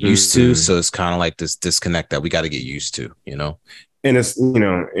what we're used to. So it's kind of like this disconnect that we got to get used to, And it's,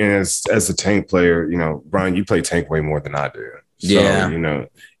 as a tank player, Brian, you play tank way more than I do. So,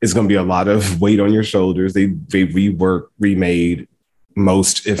 it's going to be a lot of weight on your shoulders. They remade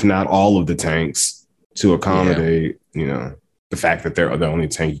most, if not all of the tanks to accommodate, the fact that they're the only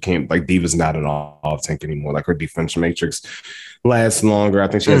tank. You can't, like, D.Va's not an off tank anymore. Like, her defense matrix lasts longer. I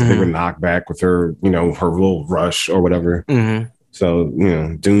think she has bigger knockback with her, her little rush or whatever. So,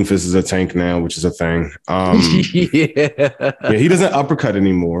 Doomfist is a tank now, which is a thing. Yeah, he doesn't uppercut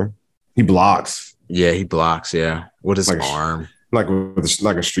anymore. He blocks. Yeah, he blocks. Yeah. With his arm. Like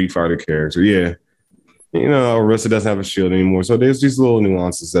a Street Fighter character. Yeah. Orisa doesn't have a shield anymore. So there's these little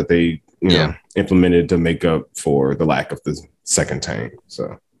nuances that they, implemented to make up for the lack of the second tank.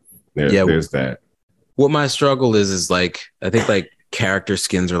 So there's that. What my struggle is like, I think like character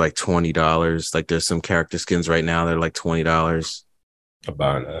skins are like $20. Like there's some character skins right now that are like $20. I'm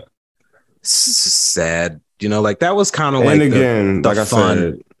buying that. Sad. Like that was kind of like, and again, like fun. I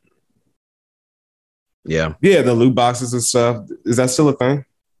said, yeah, the loot boxes and stuff. Is that still a thing?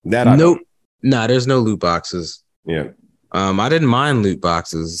 Nope. Nah, there's no loot boxes. Yeah. I didn't mind loot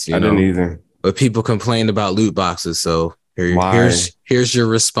boxes. I didn't either. But people complained about loot boxes, so here's your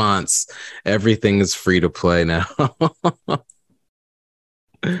response. Everything is free to play now.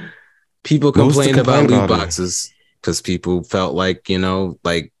 People complained about loot boxes because people felt like, I'm spending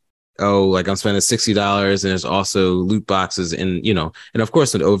 $60 and there's also loot boxes and of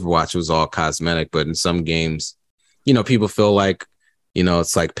course in Overwatch it was all cosmetic, but in some games, people feel like,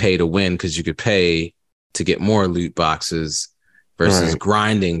 it's like pay to win because you could pay to get more loot boxes versus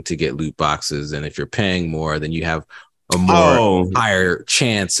grinding to get loot boxes. And if you're paying more, then you have a more higher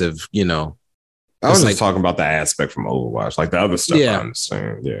chance of, I was just talking about the aspect from Overwatch, like the other stuff. I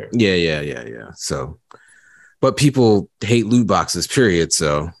understand. Yeah. So, but people hate loot boxes, period.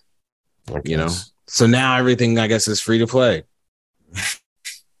 So, so now everything, I guess, is free to play.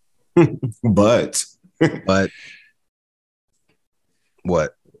 but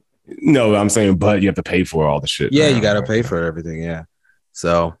what? No, I'm saying, but you have to pay for all the shit. Yeah, you got to pay for everything. Yeah.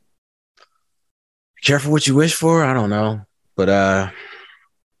 So be careful what you wish for. I don't know. But I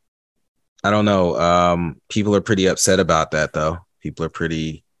don't know. People are pretty upset about that, though. People are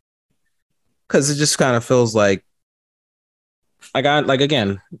pretty, because it just kind of feels like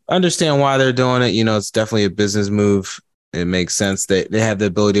again, understand why they're doing it. It's definitely a business move. It makes sense that they have the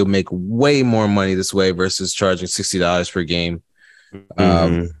ability to make way more money this way versus charging $60 per game.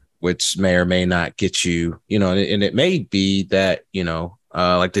 Which may or may not get you, and it may be that,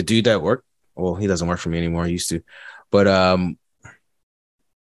 like the dude that worked, well, he doesn't work for me anymore. He used to, but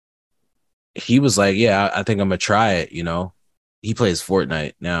he was like, yeah, I think I'm gonna try it. He plays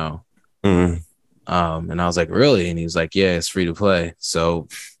Fortnite now. And I was like, really? And he's like, yeah, it's free to play. So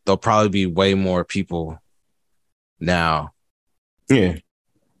there'll probably be way more people now. Yeah.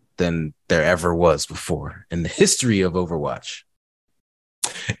 Than there ever was before in the history of Overwatch.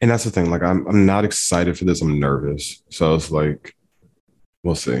 And that's the thing. Like, I'm not excited for this. I'm nervous. So it's like,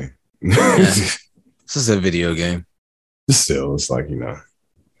 we'll see. This is a video game. Still, it's like,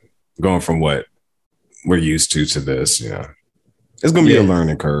 going from what we're used to this, it's going to be a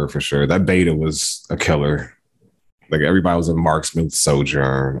learning curve for sure. That beta was a killer. Like, everybody was a marksman,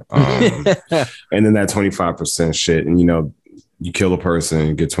 Sojourn. And then that 25% shit. And, you kill a person,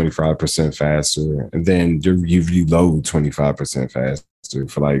 you get 25% faster. And then you reload 25% faster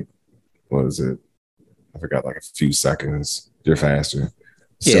for like, what is it? I forgot, like a few seconds. You're faster.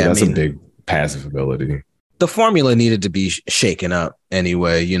 So that's a big passive ability. The formula needed to be shaken up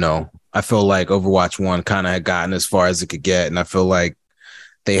anyway. I feel like Overwatch 1 kind of had gotten as far as it could get. And I feel like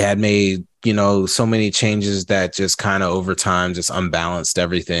they had made, so many changes that just kind of over time just unbalanced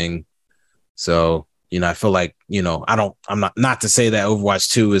everything. So, I feel like, I'm not to say that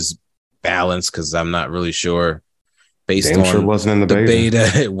Overwatch 2 is balanced, because I'm not really sure. Based on sure wasn't in the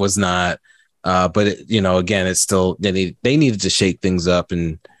beta, it was not. But again, it's still they needed to shake things up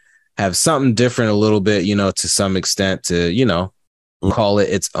and have something different a little bit, to some extent, to call it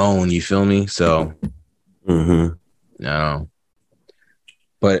its own. You feel me? So, no.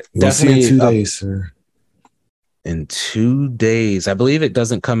 But we'll definitely see in 2 days, sir. In 2 days, I believe it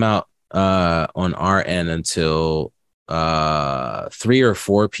doesn't come out on our end until 3 or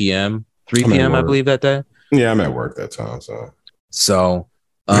 4 p.m. 3 p.m. I believe that day. Yeah, I'm at work that time. So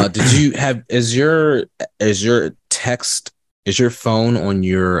did you have is your phone on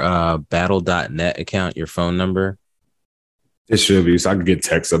your battle.net account, your phone number? It should be, so I can get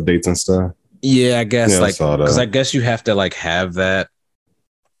text updates and stuff. Yeah, I guess because I guess you have to like have that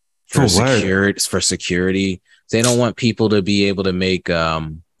for security. For security, they don't want people to be able to make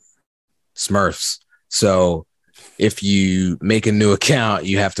Smurfs. So if you make a new account,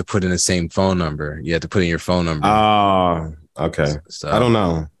 you have to put in the same phone number. You have to put in your phone number. Oh, okay. So, I don't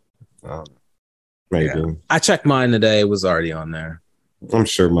know. Maybe. Yeah. I checked mine today. It was already on there. I'm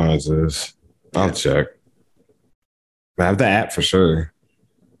sure mine is. I'll check. I have the app for sure.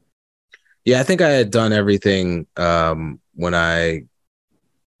 Yeah, I think I had done everything when I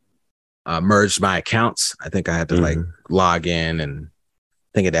merged my accounts. I think I had to like log in, and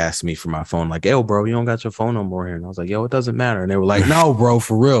I think it asked me for my phone, like, "Yo, bro, you don't got your phone number here." And I was like, "Yo, it doesn't matter." And they were like, "No, bro,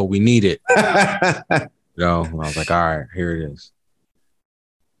 for real, we need it." And I was like, "All right, here it is."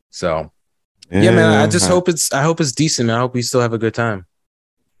 So, yeah, man, I just hope it's decent, man. I hope we still have a good time.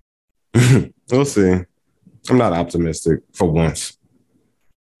 We'll see. I'm not optimistic for once.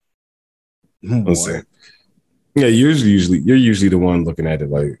 We'll see. Yeah, you're usually the one looking at it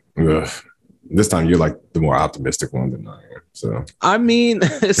like, ugh. This time you're like the more optimistic one than I am. So I mean,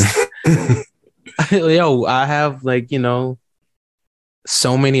 yo, I have like,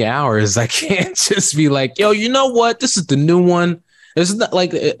 so many hours. I can't just be like, yo, you know what? This is the new one. It's not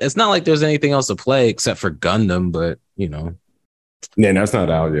like there's anything else to play except for Gundam, but yeah, that's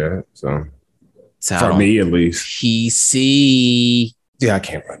not out yet. So it's out for me at least. PC. Yeah, I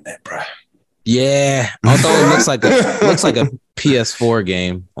can't run that, bro. Yeah, although it looks like a PS4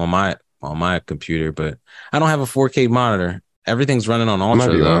 game on my computer, but I don't have a 4K monitor. Everything's running on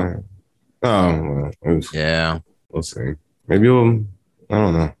Ultra though. Oh, well, yeah. We'll see. Maybe I don't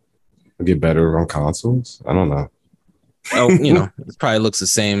know. It'll get better on consoles. I don't know. Oh, it probably looks the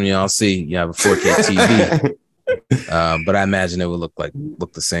same. I'll see. You have a 4K TV, but I imagine it would look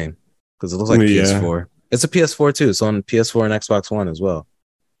the same because it looks like PS4. It's a PS4 too. It's on PS4 and Xbox One as well.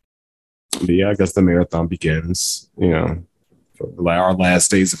 But yeah, I guess the marathon begins. For our last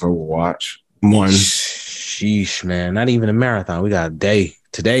days of Overwatch 1. Sheesh, man! Not even a marathon. We got a day.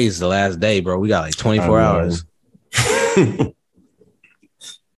 Today's the last day, bro. We got like 24 hours.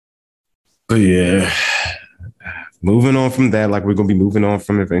 But yeah. Moving on from that, like we're going to be moving on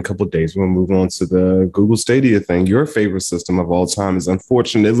from it in a couple of days. We're going to move on to the Google Stadia thing. Your favorite system of all time is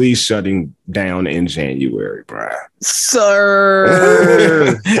unfortunately shutting down in January, bruh.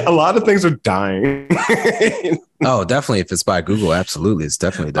 Sir! A lot of things are dying. Oh, definitely. If it's by Google, absolutely. It's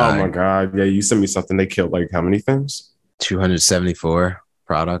definitely dying. Oh, my God. Yeah, you sent me something. They killed like how many things? 274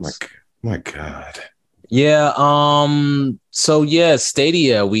 products. My God. Yeah. So yeah,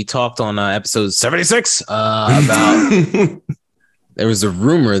 Stadia. We talked on episode 76 about. There was a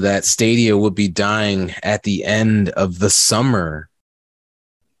rumor that Stadia would be dying at the end of the summer,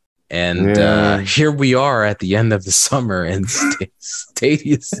 and here we are at the end of the summer, and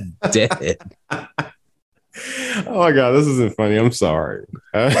Stadia's dead. Oh my God, this isn't funny. I'm sorry.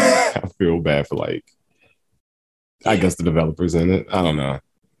 I feel bad for I guess the developers in it. I don't know.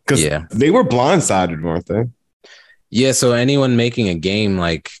 Because they were blindsided, weren't they? Yeah, so anyone making a game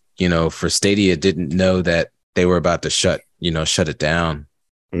for Stadia didn't know that they were about to shut it down.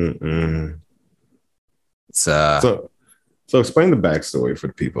 Mm-mm. It's so explain the backstory for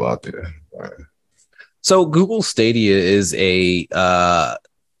the people out there. So Google Stadia is I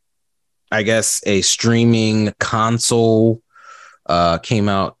guess a streaming console. Came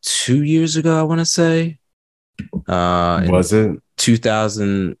out 2 years ago, I want to say. Was it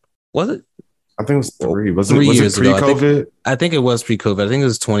 2000? Was it? I think it was three. Was 3 years it pre-COVID? I think it was pre-COVID. I think it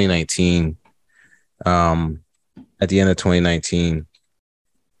was 2019. At the end of 2019,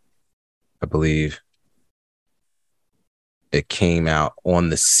 I believe it came out on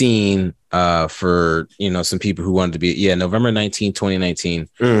the scene for some people who wanted to be November 19, 2019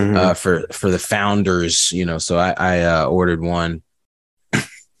 for the founders. So I ordered one,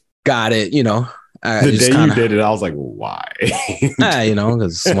 got it. The day you did it, I was like, why?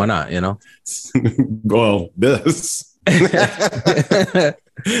 Because why not? Well, this.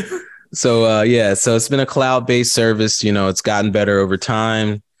 So so it's been a cloud-based service. It's gotten better over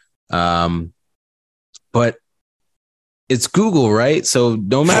time, but it's Google, right? So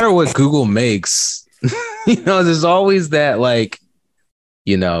no matter what Google makes, there's always that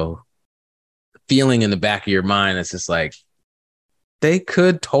feeling in the back of your mind. It's just like, they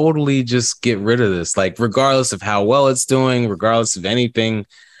could totally just get rid of this, regardless of how well it's doing, regardless of anything.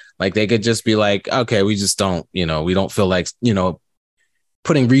 They could just be like, okay, we just don't, we don't feel like,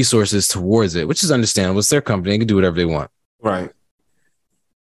 putting resources towards it, which is understandable. It's their company. They can do whatever they want. Right.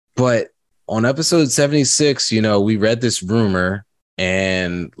 But on episode 76, we read this rumor,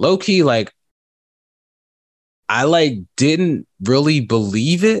 and low key, I didn't really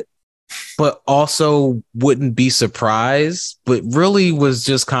believe it, but also wouldn't be surprised, but really was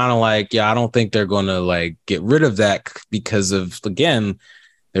just kind of like, yeah, I don't think they're going to get rid of that because of, again,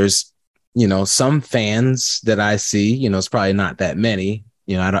 there's, some fans that I see, it's probably not that many,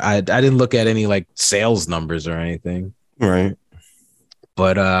 I didn't look at any sales numbers or anything. Right.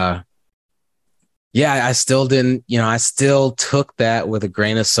 But, I still didn't, I still took that with a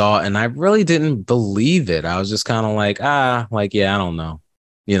grain of salt, and I really didn't believe it. I was just kind of I don't know.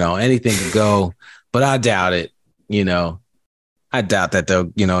 Anything could go, but I doubt it. I doubt that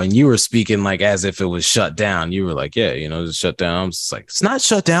they'll, and you were speaking as if it was shut down. You were like, yeah, it's shut down. I'm just like, it's not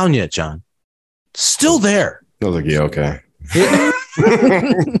shut down yet, John. Still there. I was like, yeah, okay.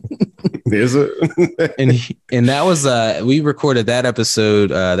 Is it? and that was we recorded that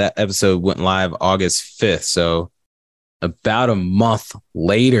episode. That episode went live August 5th. So about a month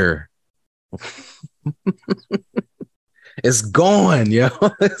later, it's gone, yo.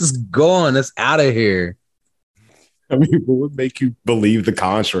 It's gone. It's out of here. I mean, what would make you believe the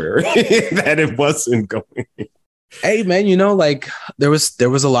contrary? That it wasn't going? Hey, man, there was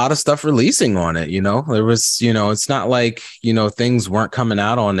a lot of stuff releasing on it. There was, it's not like, things weren't coming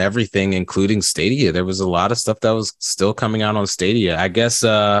out on everything, including Stadia. There was a lot of stuff that was still coming out on Stadia. I guess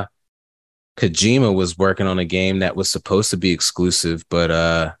Kojima was working on a game that was supposed to be exclusive,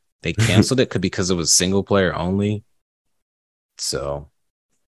 but they canceled it because it was single player only. So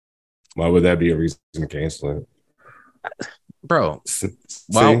why would that be a reason to cancel it? Bro,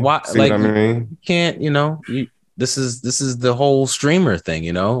 why what I mean? You can't, this is the whole streamer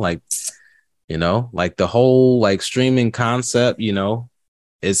thing, the whole streaming concept,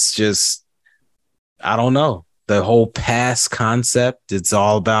 it's just, I don't know, the whole pass concept. It's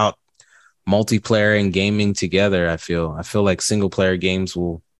all about multiplayer and gaming together. I feel like single player games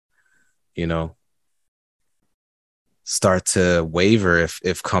will, start to waver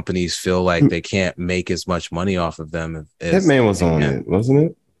if companies feel like they can't make as much money off of them. Hitman was on it, wasn't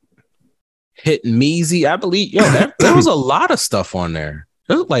it? Hitmeasy, I believe. Yo, there was a lot of stuff on there.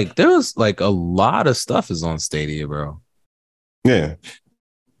 There was a lot of stuff is on Stadia, bro. Yeah.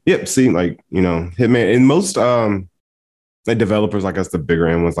 Yep. See, Hitman, and most developers, I guess the bigger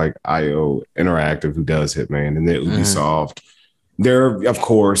end was IO Interactive, who does Hitman, and then Ubisoft. They're, of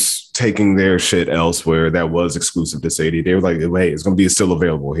course, taking their shit elsewhere that was exclusive to Stadia. They were like, hey, it's going to be still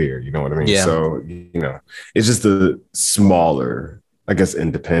available here. You know what I mean? Yeah. So, it's just the smaller, I guess,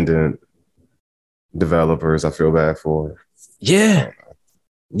 independent developers I feel bad for. Yeah.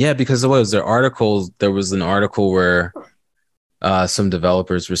 Yeah, because there was an article where some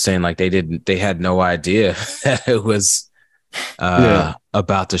developers were saying they had no idea that it was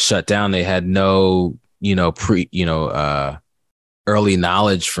about to shut down. They had no, early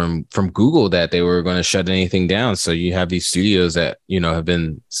knowledge from Google that they were going to shut anything down. So you have these studios that, have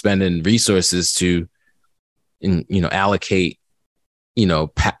been spending resources to, allocate,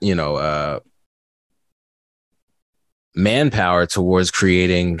 manpower towards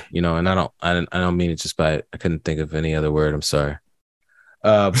creating, and I don't mean it just by, I couldn't think of any other word. I'm sorry.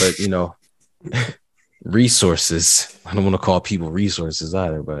 But, resources. I don't want to call people resources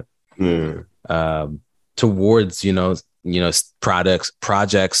either, but towards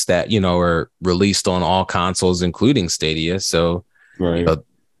projects that are released on all consoles, including Stadia. So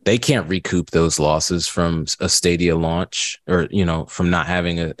they can't recoup those losses from a Stadia launch, or from not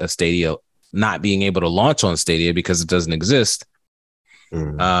having a Stadia, not being able to launch on Stadia because it doesn't exist.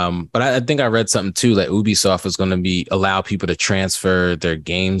 But I think I read something too, that Ubisoft is going to allow people to transfer their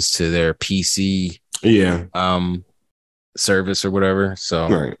games to their PC service or whatever.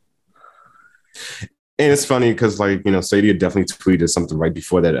 So and it's funny because Stadia definitely tweeted something right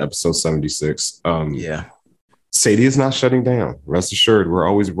before that episode 76. Stadia is not shutting down. Rest assured, we're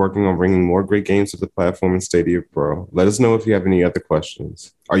always working on bringing more great games to the platform in Stadia Pro. Let us know if you have any other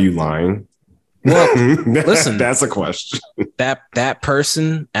questions. Are you lying? Well, listen, that's a question. That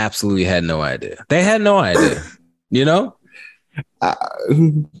person absolutely had no idea. They had no idea. I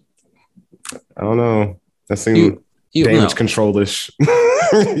don't know. That seemed damage control-ish.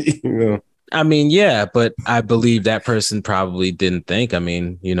 I mean, yeah, but I believe that person probably didn't think. I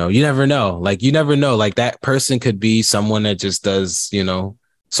mean, you never know. Like, you never know. Like, that person could be someone that just does,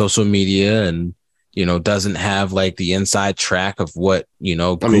 social media and doesn't have like the inside track of what,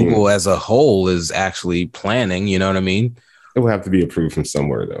 Google as a whole is actually planning. You know what I mean? It will have to be approved from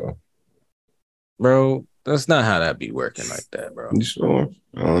somewhere, though. Bro, that's not how that be working like that, bro. You sure?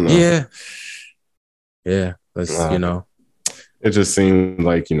 I don't know. Yeah. Let's, It just seemed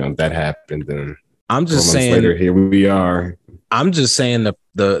like, that happened. And I'm just saying, later, here we are. I'm just saying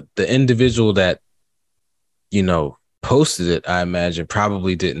the individual that, posted it, I imagine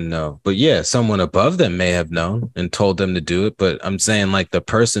probably didn't know, but someone above them may have known and told them to do it. But I'm saying, like, the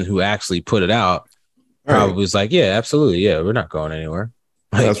person who actually put it out probably was like, yeah, absolutely. Yeah. We're not going anywhere.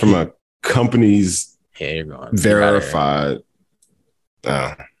 Like, that's from a company's you're going verified.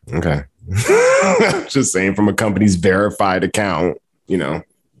 Oh, okay. Just saying, from a company's verified account,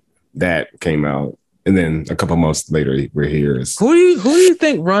 that came out. And then a couple months later, we're here. Who do you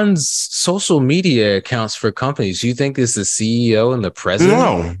think runs social media accounts for companies? Do you think it's the CEO and the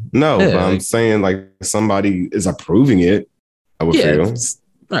president? No. But I'm saying, like, somebody is approving it, I would feel.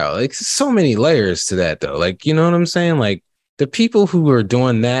 No, like, so many layers to that, though. Like, you know what I'm saying? Like, the people who are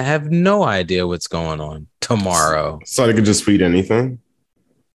doing that have no idea what's going on tomorrow. So they could just tweet anything?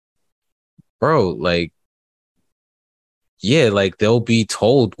 Bro, like, like, they'll be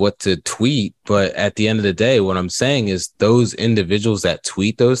told what to tweet, but at the end of the day, what I'm saying is those individuals that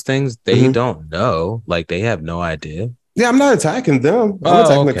tweet those things, they don't know. Like, they have no idea. Yeah, I'm not attacking them. I'm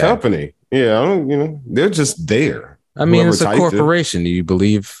attacking the company. Yeah, I don't, they're just there. I mean, it's a corporation. Do you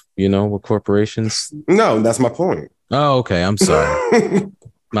believe, what corporations? No, that's my point. Oh, okay. I'm sorry.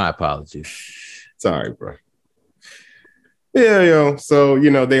 My apologies. Sorry, bro. Yeah, so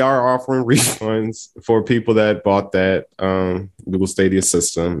they are offering refunds for people that bought that Google Stadia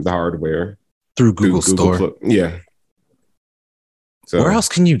system, the hardware through Google Store. Yeah. So where else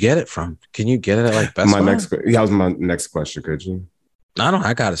can you get it from? Can you get it at like Best Buy? That was my next question. Could you?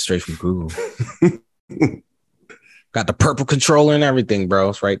 I got it straight from Google. Got the purple controller and everything, bro.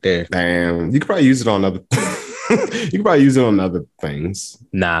 It's right there. Damn, you could probably use it on other. You could probably use it on other things.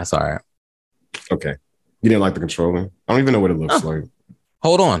 Nah, it's all right. Okay. You didn't like the controller? I don't even know what it looks like.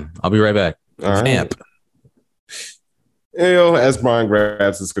 Hold on. I'll be right back. Vamp. As Brian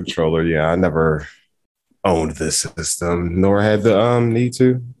grabs his controller, I never owned this system, nor had the need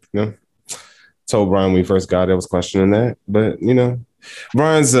to. Told Brian when we first got it, I was questioning that. But,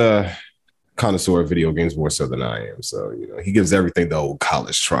 Brian's a connoisseur of video games more so than I am. So, he gives everything the old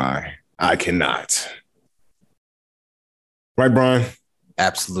college try. I cannot. Right, Brian?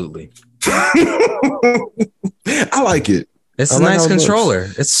 Absolutely. I like it. It's a nice controller.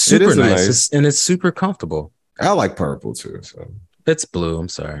 It's super nice. And it's super comfortable. I like purple too. So it's blue. I'm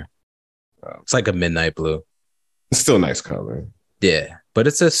sorry. It's like a midnight blue. It's still a nice color. Yeah, but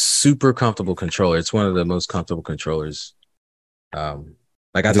it's a super comfortable controller. It's one of the most comfortable controllers.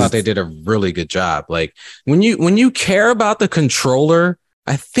 Like, I thought they did a really good job. Like, when you care about the controller,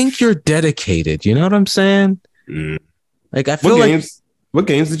 I think you're dedicated. You know what I'm saying? Like, I feel what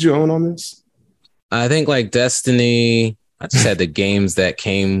games did you own on this? I think like Destiny. I just had the games that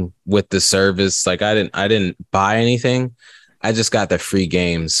came with the service. Like, I didn't buy anything. I just got the free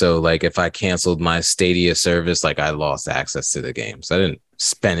games. So, like, if I canceled my Stadia service, like, I lost access to the games. I didn't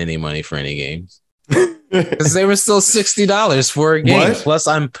spend any money for any games because they were still $60 for a game. What? Plus,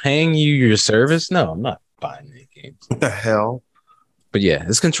 I'm paying you your service. No, I'm not buying any games. What the hell? But yeah,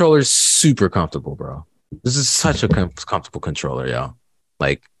 this controller is super comfortable, bro. This is such a comfortable controller, y'all.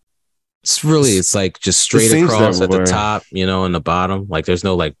 Like, It's like just straight across at the top, you know, and the bottom. Like there's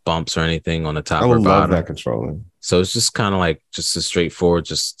no like bumps or anything on the top or bottom. I love that controller. So it's just kind of like just a straightforward,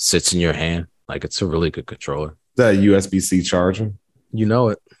 just sits in your hand. Like it's a really good controller. That USB-C charger. You know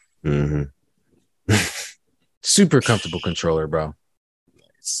it. Mm-hmm. Super comfortable controller, bro.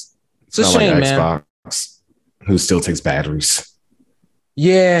 It's a shame, like Xbox, man. Who still takes batteries.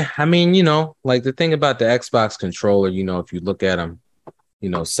 Yeah, I mean, you know, like the thing about the Xbox controller, you know, if you look at them, you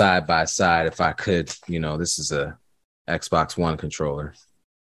know, side by side, if I could, you know, this is a Xbox One controller.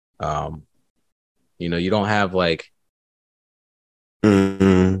 You know, you don't have like,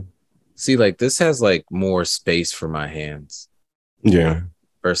 see, like this has like more space for my hands. Yeah.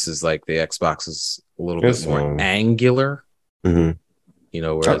 Versus like the Xbox is a little bit more angular. Mm-hmm. You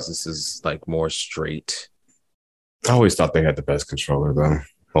know, whereas this is like more straight. I always thought they had the best controller though.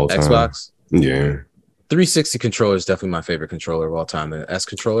 Whole time. Xbox? Yeah. 360 controller is definitely my favorite controller of all time. The S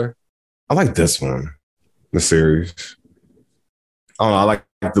controller. I like this one, the series. Oh, I like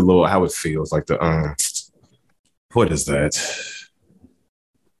the little how it feels, like the what is that?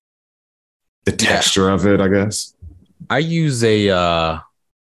 The texture of it, I guess. I use a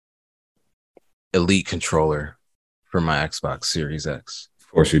Elite controller for my Xbox Series X.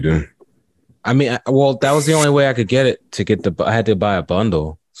 Of course you do. I mean, well, that was the only way I could get it. I had to buy a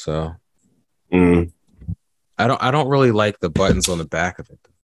bundle, so. I don't really like the buttons on the back of it.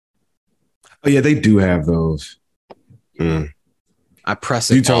 Oh yeah, they do have those. I press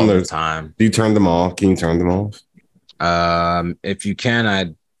it all the time. Do you turn them off? Can you turn them off? If you can,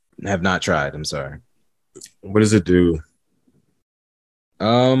 I have not tried. I'm sorry. What does it do?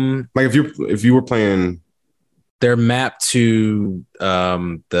 Like if you were playing, they're mapped to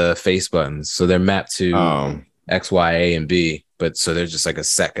the face buttons, so they're mapped to X, Y, A, and B. But so they're just like a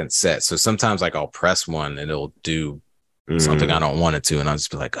second set. So sometimes like I'll press one and it'll do something I don't want it to, and I'll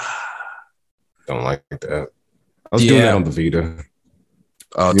just be like, don't like that. I was doing that on the Vita.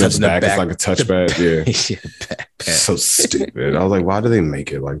 Oh, touching the back is like a touchpad. Yeah, so stupid. I was like, why do they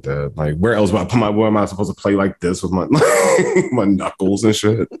make it like that? Like, where else would I put my? Where am I supposed to play like this with my my knuckles and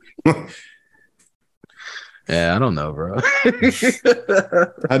shit? Yeah, I don't know, bro. I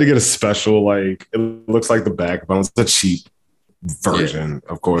had to get a special. Like, it looks like the backbone. It's a cheap version,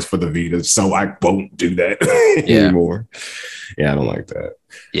 of course, for the Vita, so I won't do that anymore. Yeah, I don't like that.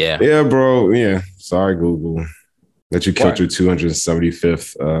 Yeah, bro. Yeah, sorry, Google, that you killed your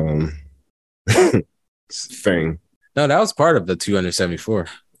 275th thing. No, that was part of the 274.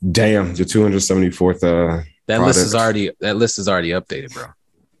 Damn, your 274th. That list is already updated, bro.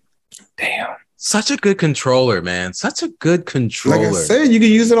 Damn, such a good controller, man. Such a good controller. Like I said, you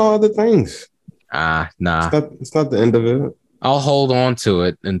can use it on other things. Nah. It's not the end of it. I'll hold on to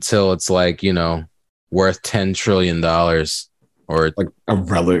it until it's like, you know, worth $10 trillion or like a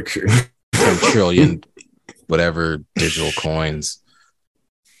relic. 10 trillion, whatever digital coins,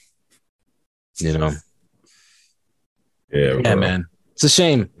 you know? Yeah, man. It's a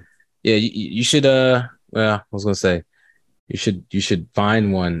shame. Yeah. You should, well, I was going to say, you should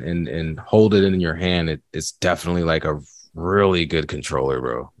find one and hold it in your hand. It's definitely like a really good controller,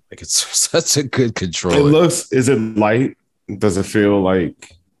 bro. Like it's such a good controller. Is it light? Does it feel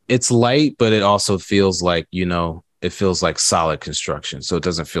like it's light, but it also feels like, you know, it feels like solid construction. So it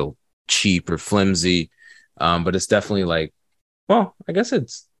doesn't feel cheap or flimsy. But it's definitely like, well, I guess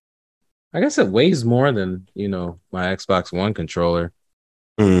it weighs more than, you know, my Xbox One controller.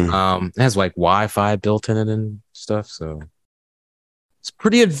 It has like Wi-Fi built in it and stuff. So it's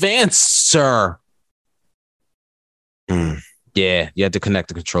pretty advanced, sir. Yeah, you had to connect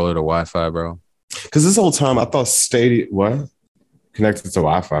the controller to Wi-Fi, bro. Because this whole time I thought Stadia connected to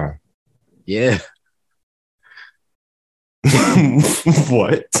Wi-Fi. Yeah.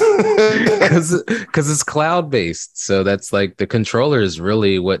 What? Because it's cloud-based. So that's like the controller is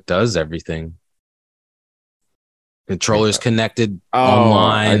really what does everything. Controller's connected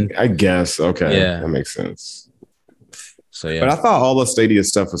online. I guess. Okay. Yeah. That makes sense. So yeah. But I thought all the Stadia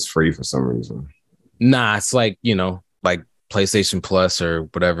stuff was free for some reason. Nah, it's like, you know, like PlayStation Plus or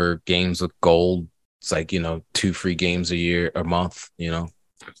whatever games with gold. It's like, you know, 2 free games a month, you know.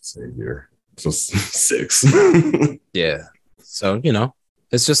 I'd say a year. So 6. Yeah. So, you know,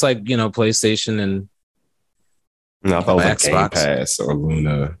 it's just like, you know, PlayStation and I thought it was like Xbox. Game Pass or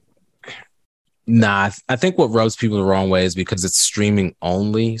Luna. Nah, I think what rubs people the wrong way is because it's streaming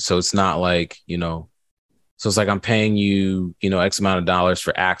only. So it's not like, you know, so it's like I'm paying you, you know, X amount of dollars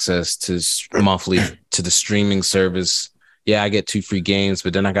for access to monthly to the streaming service. Yeah, I get 2 free games,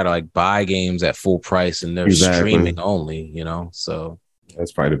 but then I got to like buy games at full price and they're streaming only, you know? So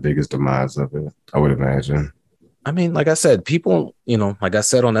that's probably the biggest demise of it, I would imagine. I mean, like I said, people, like I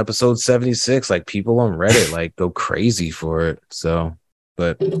said on episode 76, like people on Reddit like go crazy for it. So,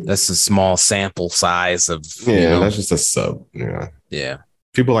 but that's a small sample size of that's just a sub. Yeah.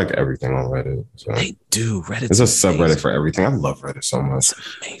 People like everything on Reddit. So. They do. Reddit. It's a subreddit for everything. I love Reddit so much.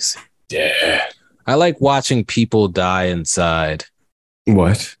 It's amazing. Yeah. I like watching people die inside.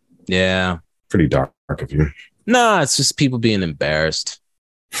 What? Yeah. Pretty dark of you. Nah, it's just people being embarrassed.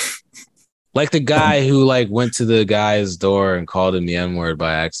 Like the guy who like went to the guy's door and called him the N-word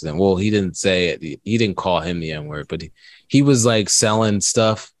by accident. Well, he didn't say it. He didn't call him the N-word, but he was like selling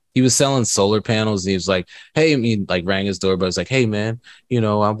stuff. He was selling solar panels, and he was like, "Hey," he like rang his doorbell. He's like, "Hey, man,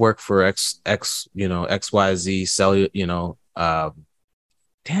 I work for XYZ sell,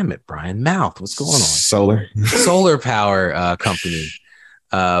 damn it, Brian, mouth. What's going on? Solar power company."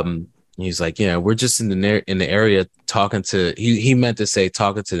 He's like, we're just in the area talking to. He meant to say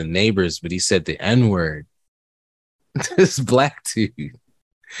talking to the neighbors, but he said the N-word. This black dude.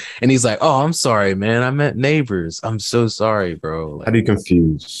 And he's like, "Oh, I'm sorry, man. I meant neighbors. I'm so sorry, bro." Like, how do you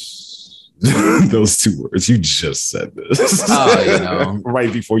confuse those two words? You just said this. Oh,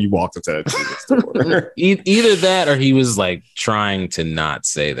 right before you walked into that store. Either that or he was like trying to not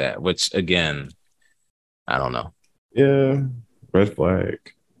say that, which again, I don't know. Yeah. Red flag.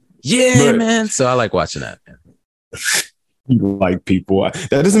 Yeah, man. So I like watching that, man. You like people.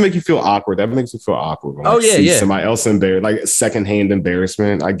 That doesn't make you feel awkward. That makes you feel awkward. When I see somebody else embarrassed, like secondhand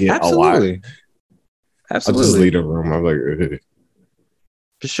embarrassment. I get a lot. Absolutely. I just leave the room. I'm like, ugh.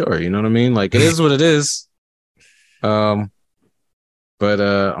 For sure. You know what I mean? Like it is what it is. But I'm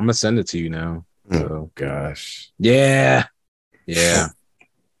gonna send it to you now. So. Oh gosh. Yeah. It's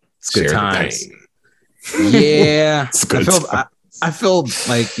good times. Yeah. It's good I feel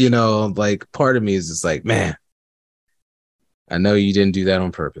like, like part of me is just like, man, I know you didn't do that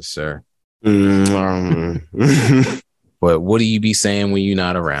on purpose, sir. But what do you be saying when you're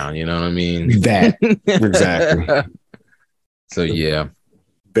not around? You know what I mean? That. Exactly. So, yeah.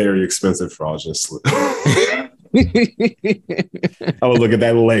 Very expensive fraudulent slip. I will look at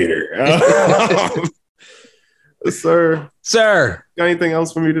that later. Sir. Got anything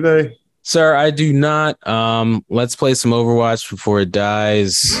else for me today? Sir, I do not. Let's play some Overwatch before it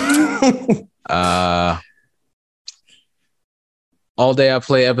dies. All Day I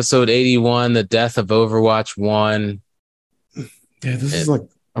Play episode 81, The Death of Overwatch 1. Yeah, this is like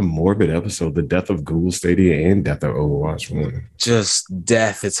a morbid episode. The death of Google Stadia and death of Overwatch 1. Just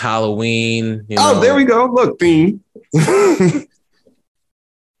death. It's Halloween. There we go. Look, theme. Death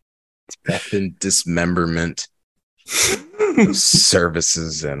and dismemberment.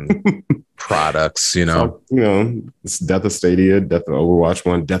 Services and products, So, it's death of Stadia, death of Overwatch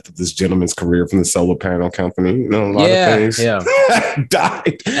 1, death of this gentleman's career from the solar panel company. A lot of things.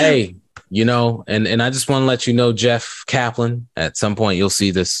 Died. Hey, and I just want to let you know, Jeff Kaplan, at some point you'll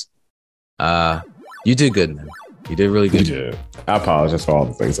see this. You did good, man. You did really good. You did. I apologize for all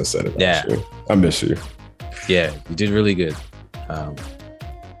the things I said about you. I miss you. Yeah, you did really good.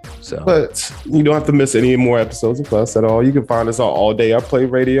 But you don't have to miss any more episodes of us at all. You can find us on All Day I Play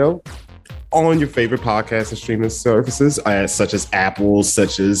Radio on your favorite podcast and streaming services, such as Apple,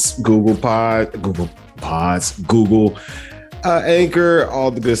 such as Google Pods, Google Anchor,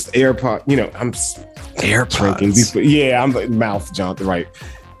 all the good AirPod. I'm AirPods. Yeah, I'm like mouth jumped right.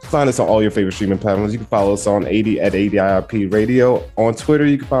 Find us on all your favorite streaming platforms. You can follow us on 80 at 80 IRP Radio. On Twitter,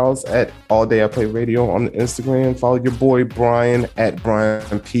 you can follow us at All Day I Play Radio. On Instagram, follow your boy Brian at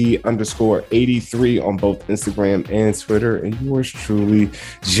BrianP_83 on both Instagram and Twitter. And yours truly,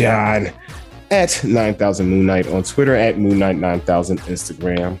 John at 9000 Moon Knight on Twitter, at Moon Knight 9000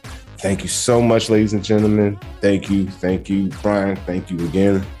 Instagram. Thank you so much, ladies and gentlemen. Thank you, Brian. Thank you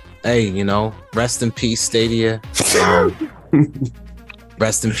again. Hey, rest in peace, Stadia.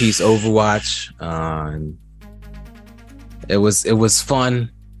 Rest in peace, Overwatch. It was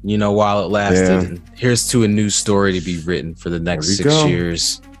fun, while it lasted. Yeah. And here's to a new story to be written for the next 6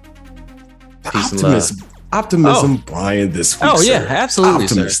 years. Peace and love. Optimism, Brian, this week. Oh, yeah, absolutely.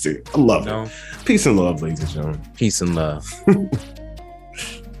 Optimistic. Sir. I love it. Peace and love, ladies and gentlemen. Peace and love.